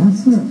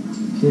 That's it.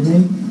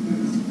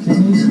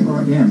 Kidneys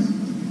are in.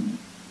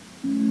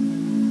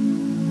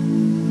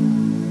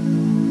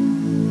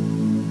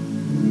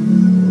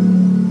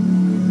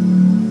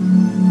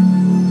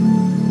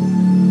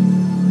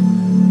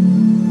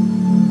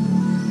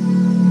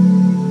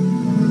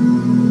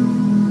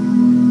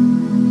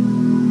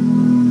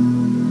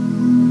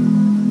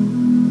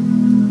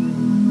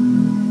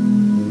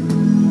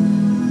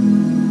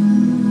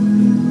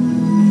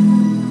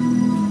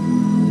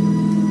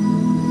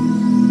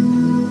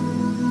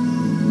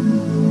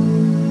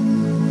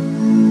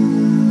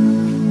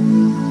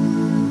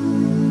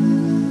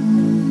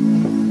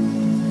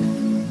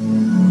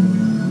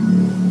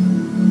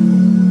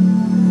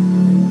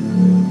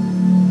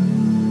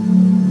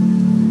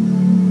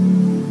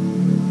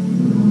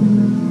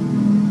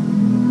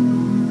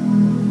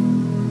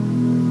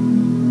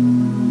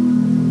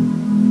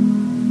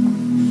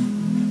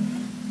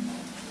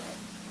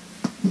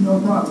 No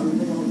problem.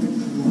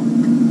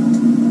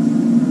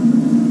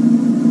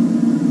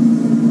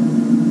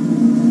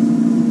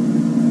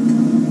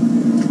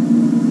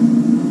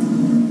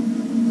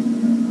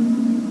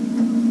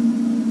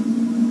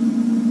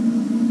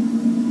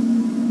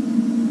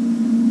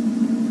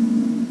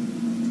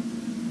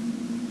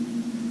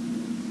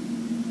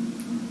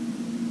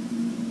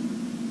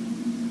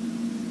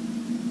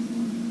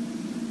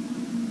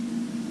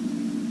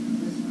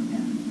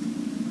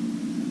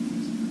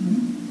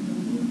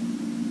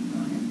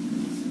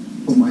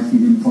 Put my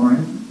feet in far in.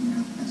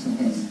 No, that's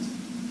okay.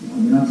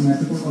 You're not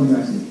symmetrical? Oh, yeah,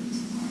 I see.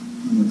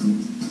 I'm with you.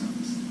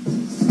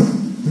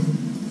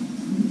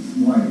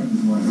 Wider.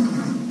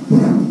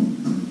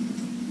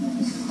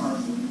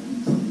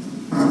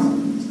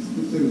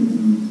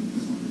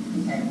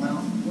 Okay, well,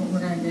 what we're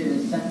going to do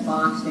is set the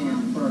box down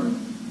first.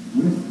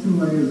 With 2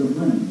 layers of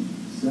linen,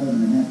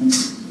 7.5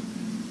 inches.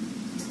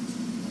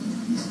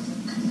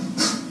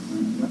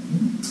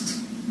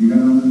 You got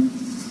it on there?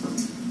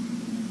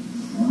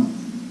 Wow.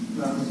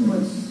 Well, the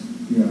splits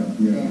Yeah.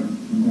 down.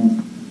 Okay.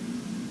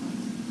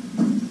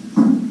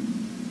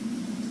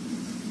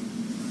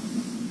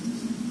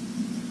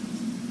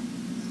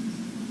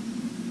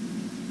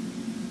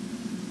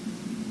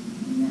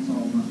 And that's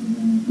all muscle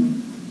memory.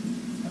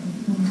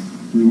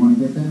 Do we want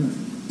to get that?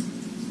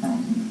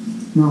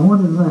 Now, what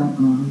is that,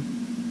 Ron?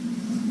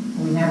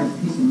 We have a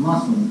piece of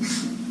muscle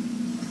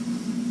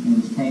that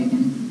was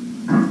taken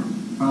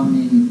from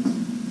the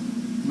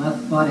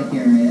left buttock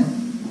area,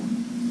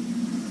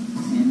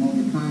 and what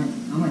we're trying,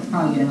 I'm going to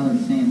probably get another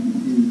sample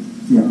too,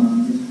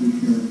 just to be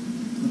sure.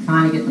 We're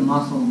trying to get the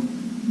muscle,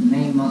 the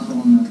main muscle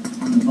on the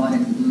buttock,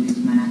 the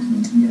gluteus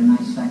maximus, and get a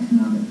nice section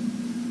of it.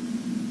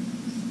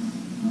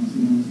 I don't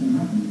see how it's going to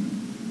happen.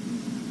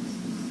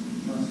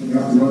 So you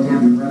also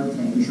have to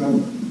rotate. The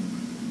shoulder.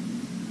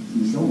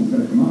 The shoulder's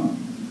got to come up.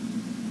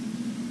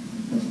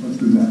 Let's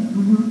do that.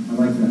 I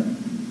like that.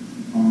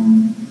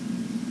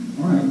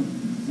 All right.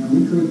 Now we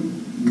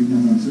didn't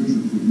have a suture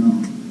if we'd known.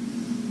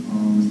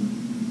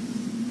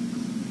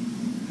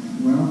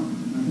 Well,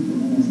 I think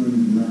we're almost ready to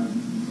do that.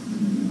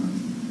 Maybe not.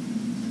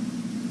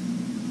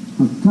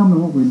 Now, tell me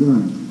what we're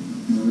doing.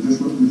 We're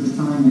just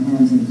tying the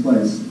hands in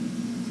place.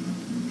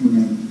 We're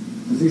going to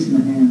position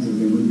the hands as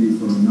they would be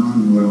for a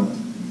non-royal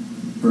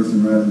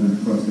person rather than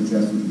across the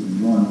chest, which is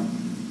royal.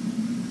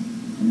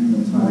 And then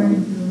we'll tie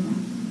it.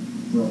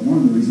 Well, one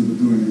of the reasons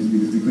we're doing it is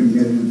because we couldn't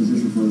get it in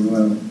position for a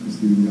while because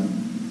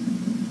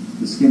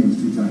the skin was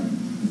too tight.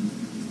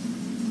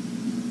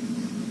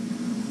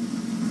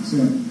 That's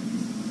it.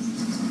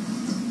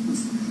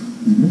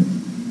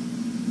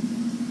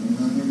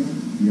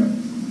 Yep.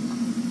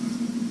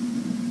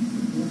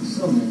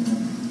 So good.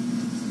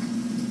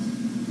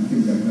 I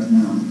think I got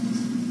now.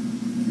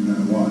 No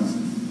matter what.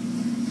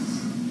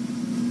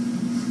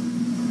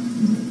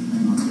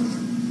 Hang on.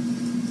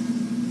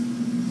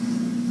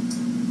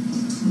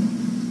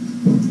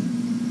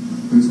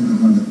 Please don't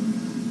remember.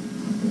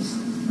 Like this.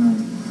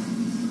 Right.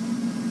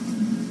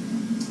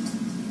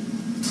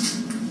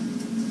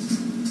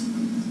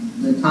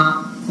 The top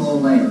full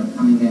layer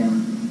coming down.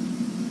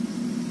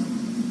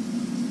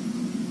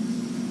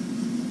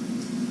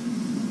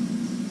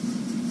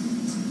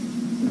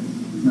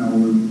 Now,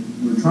 what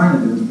we're trying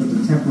to do is put the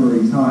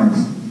early tides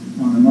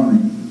on the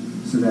mummy,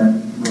 so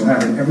that we'll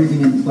have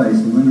everything in place.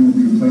 The linen will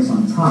be in place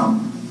on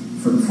top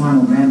for the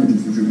final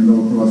bandages, which are going to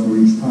go across where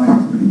each tide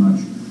is pretty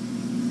much.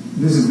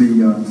 This is the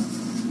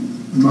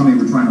mummy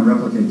we're trying to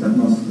replicate, that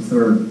most of the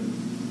third.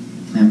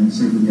 And we'll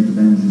see if we can get the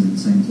bandages in the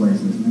same place.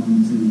 There's 1,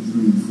 2,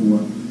 3, 4,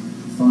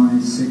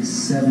 5, 6,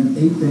 7,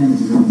 8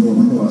 bandages that will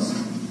go across.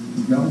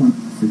 You've got one.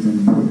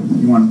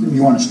 You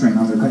want a string?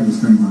 I'm going to cut your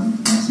string on.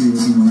 I see you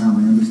looking around.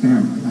 I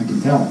understand. I can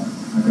tell.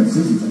 I've got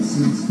scissors. I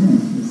see the string.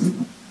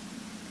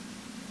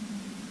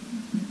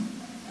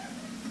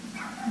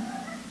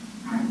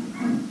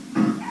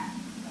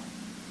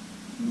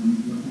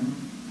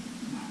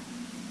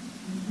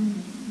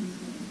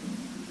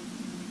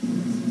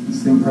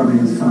 This thing probably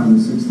has 5 or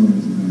 6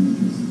 layers of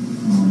bandages.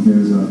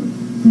 There's the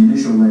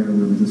initial layer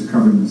where we're just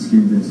covering the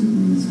skin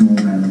basically with small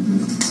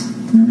bandages.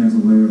 And then there's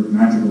a layer of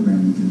magical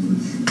bandages,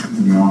 which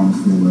for the arms,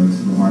 for the legs,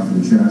 for the heart, for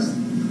the chest.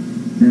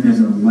 Then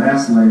there's a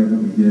last layer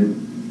that we did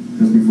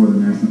just before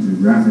the National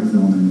Geographic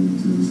filming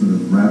to sort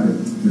of wrap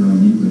it really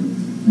neatly.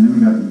 And then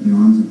we got the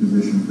arms in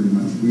position pretty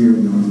much here,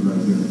 the arms are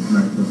right here,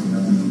 right across the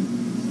abdomen,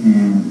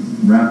 and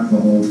wrap the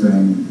whole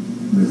thing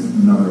with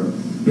another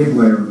big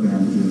layer of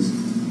bandages,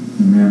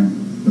 and then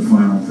the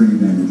final pretty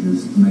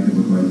bandages to make it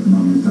look like the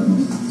mummy is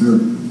most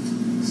third.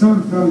 So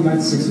we've probably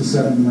got 6 or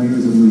 7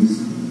 layers at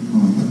least.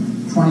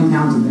 20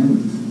 pounds of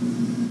bandages.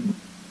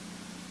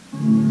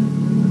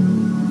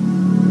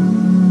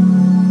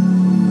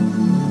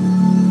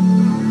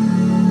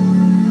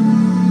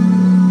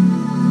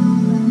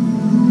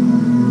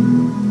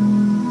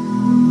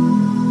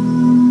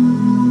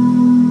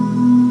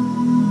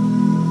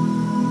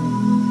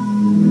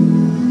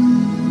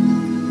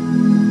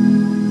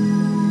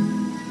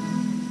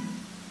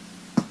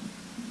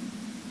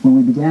 When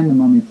we began the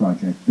Mummy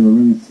Project, there were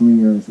really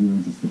 3 areas we were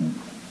interested in.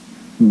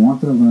 We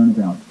wanted to learn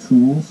about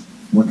tools,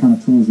 what kind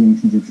of tools the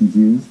ancient Egyptians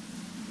used.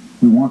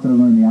 We wanted to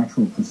learn the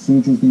actual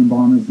procedures the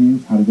embalmers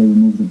used. How did they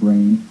remove the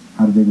brain?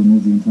 How did they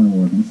remove the internal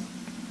organs?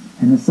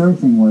 And the third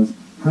thing was,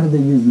 how did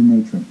they use the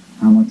matron?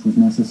 How much was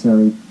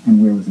necessary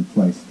and where was it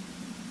placed?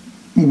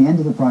 In the end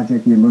of the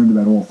project, we learned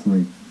about all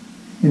 3.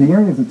 In the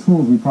area of the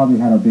tools, we probably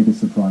had our biggest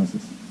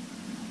surprises.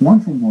 One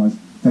thing was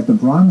that the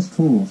bronze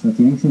tools that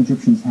the ancient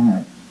Egyptians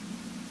had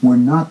were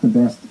not the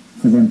best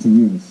for them to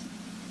use.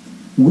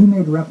 We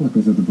made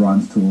replicas of the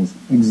bronze tools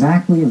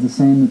exactly of the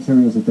same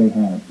materials that they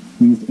had.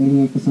 We used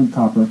 88%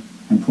 copper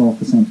and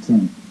 12%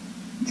 tin,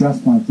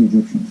 just like the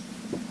Egyptians.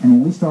 And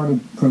when we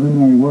started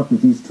preliminary work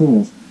with these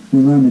tools, we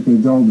learned that they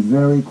dulled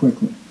very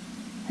quickly.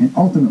 And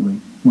ultimately,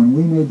 when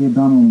we made the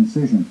abdominal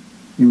incision,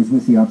 it was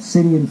with the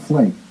obsidian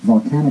flake,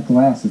 volcanic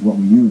glass is what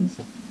we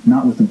used,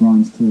 not with the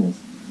bronze tools.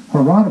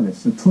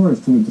 Herodotus, a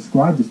tourist who had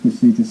described this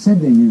procedure, said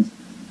they used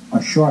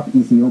a sharp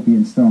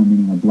Ethiopian stone,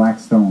 meaning a black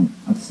stone,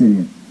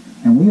 obsidian.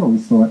 And we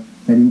always thought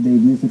that they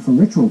used it for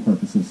ritual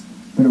purposes.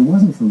 But it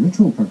wasn't for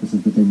ritual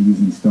purposes that they were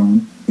using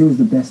stone. It was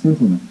the best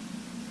implement.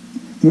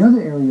 The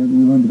other area that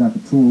we learned about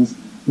the tools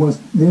was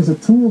there's a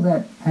tool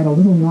that had a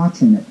little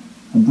notch in it,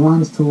 a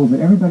bronze tool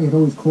that everybody had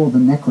always called the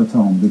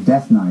necrotome, the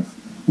death knife,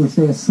 which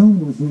they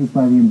assumed was used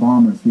by the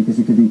embalmers because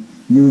it could be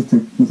used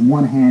with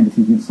one hand. If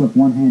you could slip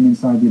one hand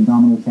inside the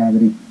abdominal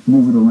cavity,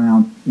 move it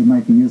around, it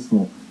might be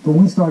useful. But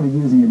when we started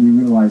using it, we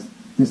realized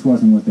this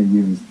wasn't what they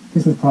used.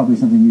 This was probably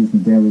something used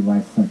in daily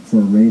life, like for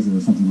a razor or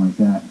something like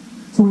that.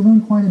 So we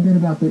learned quite a bit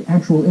about the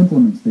actual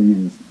implements they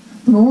used.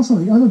 But also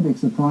the other big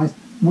surprise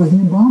was the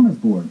embalmer's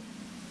board.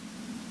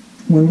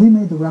 When we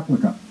made the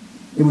replica,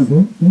 it was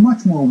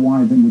much more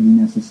wide than would be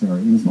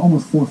necessary. It was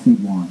almost 4 feet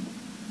wide.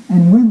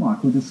 And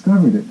Winlock, who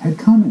discovered it, had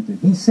commented.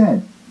 He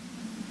said,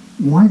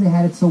 why they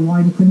had it so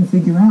wide he couldn't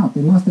figure out.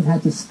 They must have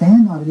had to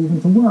stand on it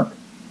even to work.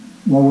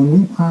 Well,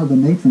 when we piled the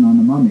matron on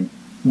the mummy,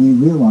 we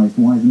realized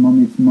why the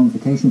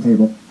mummification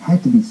table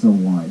had to be so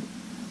wide.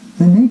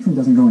 The matron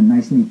doesn't go in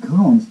nice neat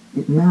columns,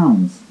 it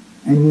mounds,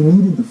 and you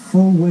needed the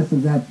full width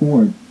of that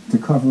board to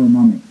cover a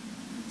mummy.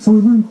 So we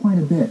learned quite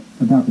a bit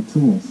about the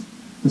tools.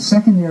 The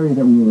second area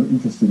that we were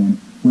interested in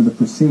were the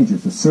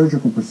procedures, the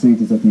surgical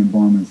procedures that the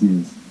embalmers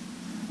used.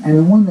 And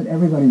the one that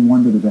everybody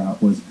wondered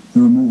about was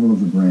the removal of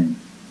the brain.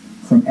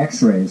 From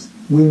x-rays,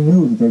 we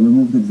knew that they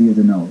removed it via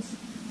the nose.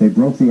 They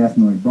broke the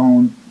ethmoid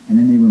bone, and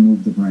then they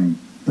removed the brain.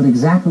 But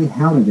exactly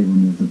how did they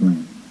remove the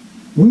brain?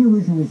 We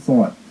originally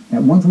thought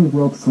that once we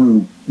broke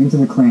through into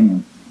the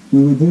cranium,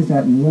 we would use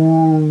that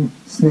long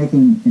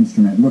snaking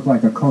instrument, looked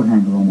like a coat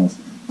hanger almost,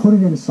 put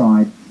it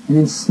inside, and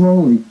then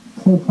slowly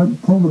pull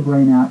the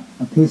brain out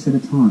a piece at a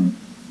time.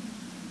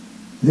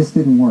 This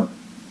didn't work.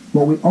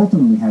 What we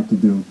ultimately had to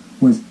do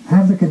was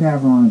have the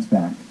cadaver on its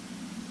back,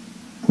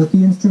 put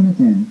the instrument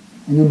in,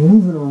 and then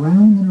move it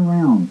around and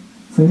around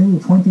for nearly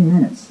 20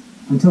 minutes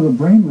until the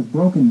brain was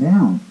broken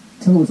down,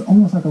 till it was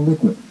almost like a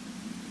liquid.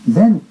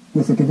 Then,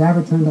 with the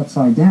cadaver turned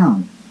upside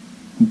down,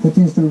 he put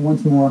the instrument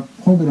once more,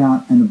 pulled it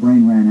out, and the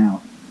brain ran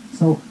out.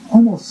 So,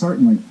 almost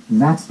certainly,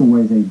 that's the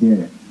way they did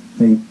it.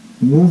 They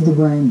moved the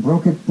brain,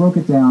 broke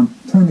it down,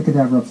 turned the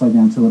cadaver upside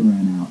down till it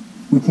ran out.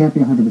 We can't be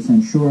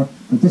 100% sure,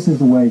 but this is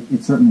the way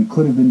it certainly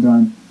could have been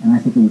done, and I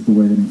think it was the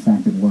way that in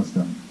fact it was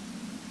done.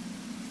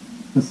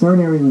 The third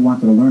area we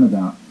wanted to learn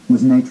about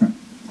was natron.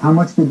 How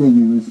much did they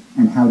use,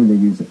 and how did they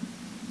use it?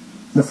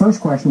 The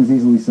first question was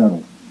easily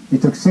settled.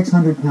 It took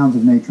 600 pounds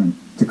of natron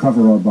to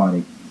cover our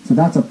body. So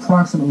that's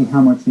approximately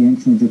how much the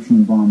ancient Egyptian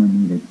embalmer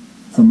needed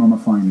for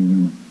mummifying a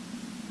human.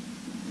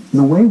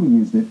 The way we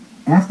used it,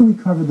 after we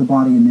covered the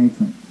body in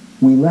natron,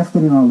 we left it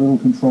in our little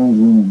controlled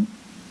room,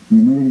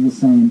 humidity the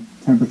same,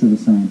 temperature the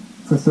same,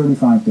 for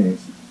 35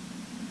 days.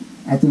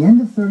 At the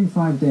end of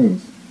 35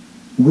 days,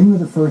 we were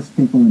the first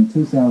people in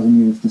 2,000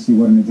 years to see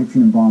what an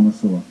Egyptian embalmer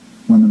saw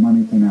when the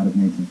mummy came out of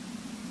natron.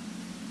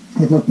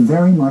 It looked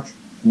very much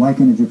like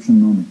an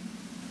Egyptian mummy.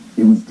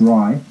 It was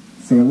dry,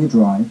 fairly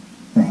dry.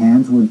 The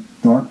hands were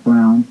dark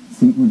brown,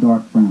 feet were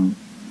dark brown.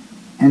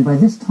 And by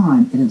this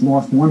time, it had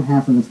lost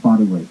 1/2 of its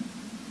body weight.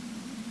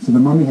 So the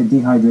mummy had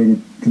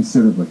dehydrated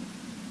considerably,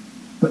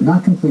 but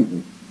not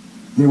completely.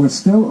 There was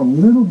still a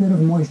little bit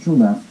of moisture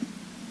left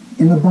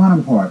in the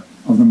bottom part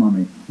of the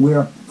mummy,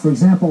 where, for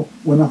example,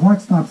 when the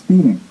heart stops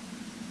beating,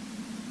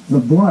 the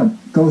blood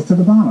goes to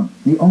the bottom.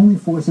 The only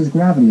force is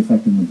gravity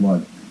affecting the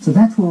blood. So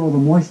that's where all the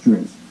moisture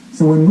is.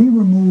 So when we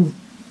removed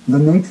the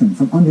natron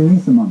from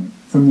underneath the mummy,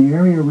 from the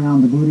area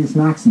around the gluteus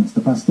maximus,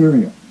 the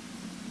posterior,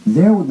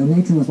 there the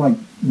natron was like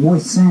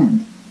moist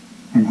sand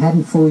and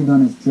hadn't fully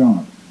done its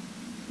job.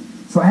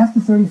 So after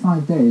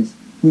 35 days,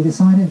 we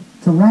decided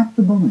to wrap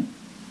the mummy,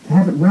 to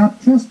have it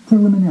wrapped just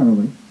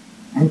preliminarily,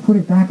 and put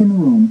it back in the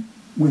room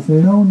with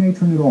no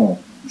natron at all,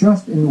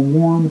 just in the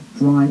warm,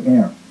 dry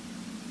air.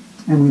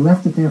 And we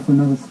left it there for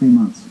another 3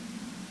 months.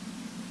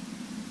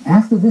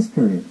 After this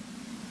period,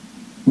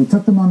 we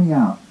took the mummy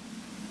out,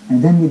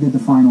 and then we did the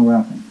final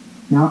wrapping.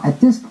 Now, at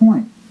this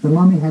point, the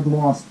mummy had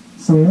lost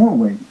some more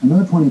weight,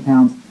 another 20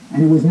 pounds,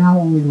 and it was now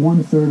only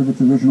 1/3 of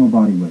its original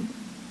body weight.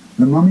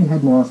 The mummy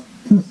had lost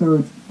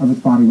 2/3 of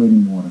its body weight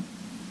in water.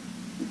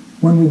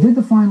 When we did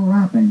the final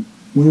wrapping,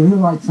 we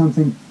realized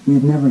something we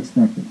had never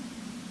expected.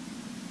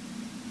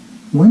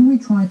 When we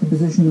tried to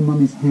position the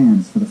mummy's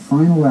hands for the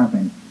final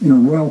wrapping in a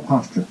royal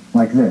posture,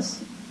 like this,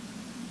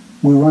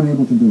 we were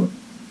unable to do it.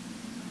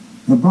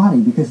 The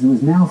body, because it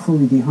was now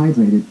fully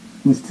dehydrated,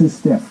 was too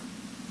stiff.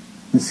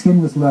 The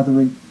skin was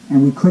leathery,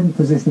 and we couldn't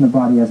position the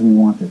body as we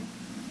wanted.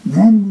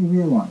 Then we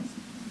realized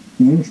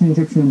the ancient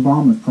Egyptian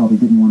embalmers probably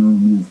didn't want to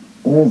remove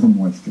all the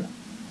moisture.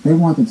 They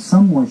wanted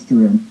some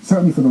moisture in,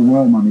 certainly for the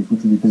royal mummies,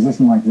 which would be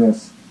positioned like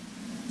this.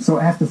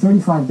 So after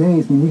 35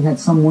 days, when we had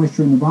some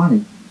moisture in the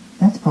body,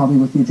 that's probably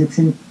what the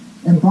Egyptian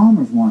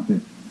embalmers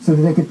wanted, so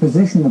that they could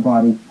position the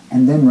body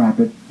and then wrap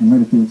it and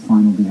let it do its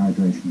final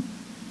dehydration.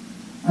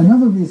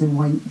 Another reason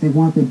why they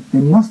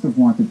must have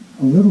wanted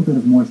a little bit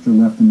of moisture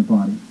left in the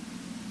body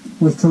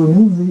was to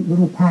remove the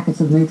little packets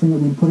of natron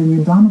that we'd put in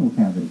the abdominal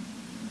cavity.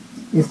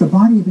 If the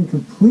body had been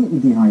completely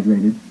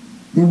dehydrated,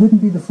 there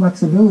wouldn't be the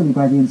flexibility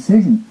by the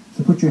incision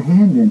to put your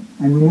hand in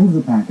and remove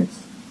the packets.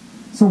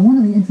 So one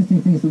of the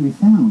interesting things that we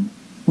found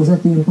was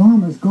that the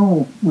embalmer's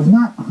goal was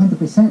not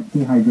 100%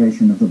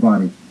 dehydration of the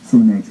body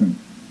through natron,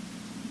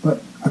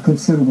 but a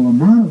considerable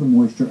amount of the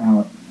moisture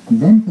out,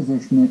 then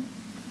position it,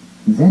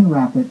 then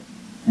wrap it,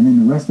 and then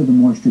the rest of the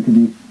moisture could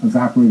be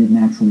evaporated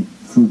naturally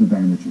through the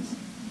bandages.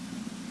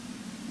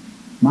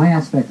 My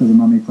aspect of the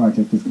mummy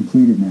project is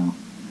completed now,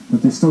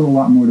 but there's still a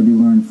lot more to be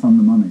learned from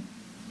the mummy.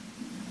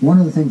 One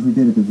of the things we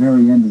did at the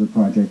very end of the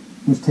project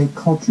was take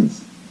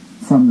cultures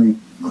from the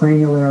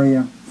cranial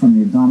area, from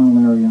the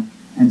abdominal area,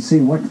 and see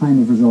what kind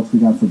of results we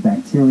got for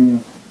bacteria,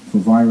 for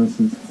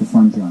viruses, for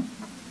fungi.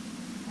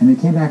 And they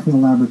came back from the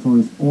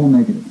laboratories all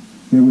negative.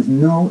 There was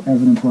no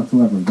evidence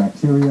whatsoever of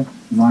bacteria,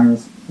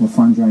 virus, or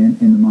fungi in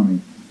the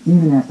mummy,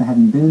 even after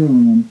having been in the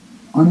room,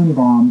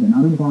 unembalmed, an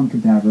unembalmed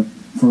cadaver,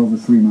 for over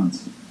 3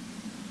 months.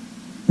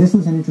 This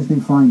was an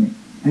interesting finding,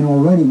 and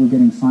already we're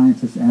getting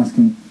scientists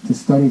asking to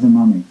study the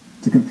mummy,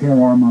 to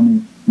compare our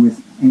mummy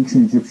with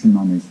ancient Egyptian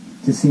mummies,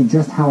 to see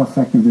just how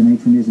effective the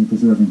natron is in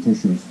preserving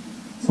tissues.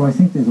 So I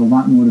think there's a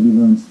lot more to be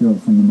learned still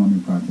from the mummy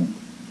project.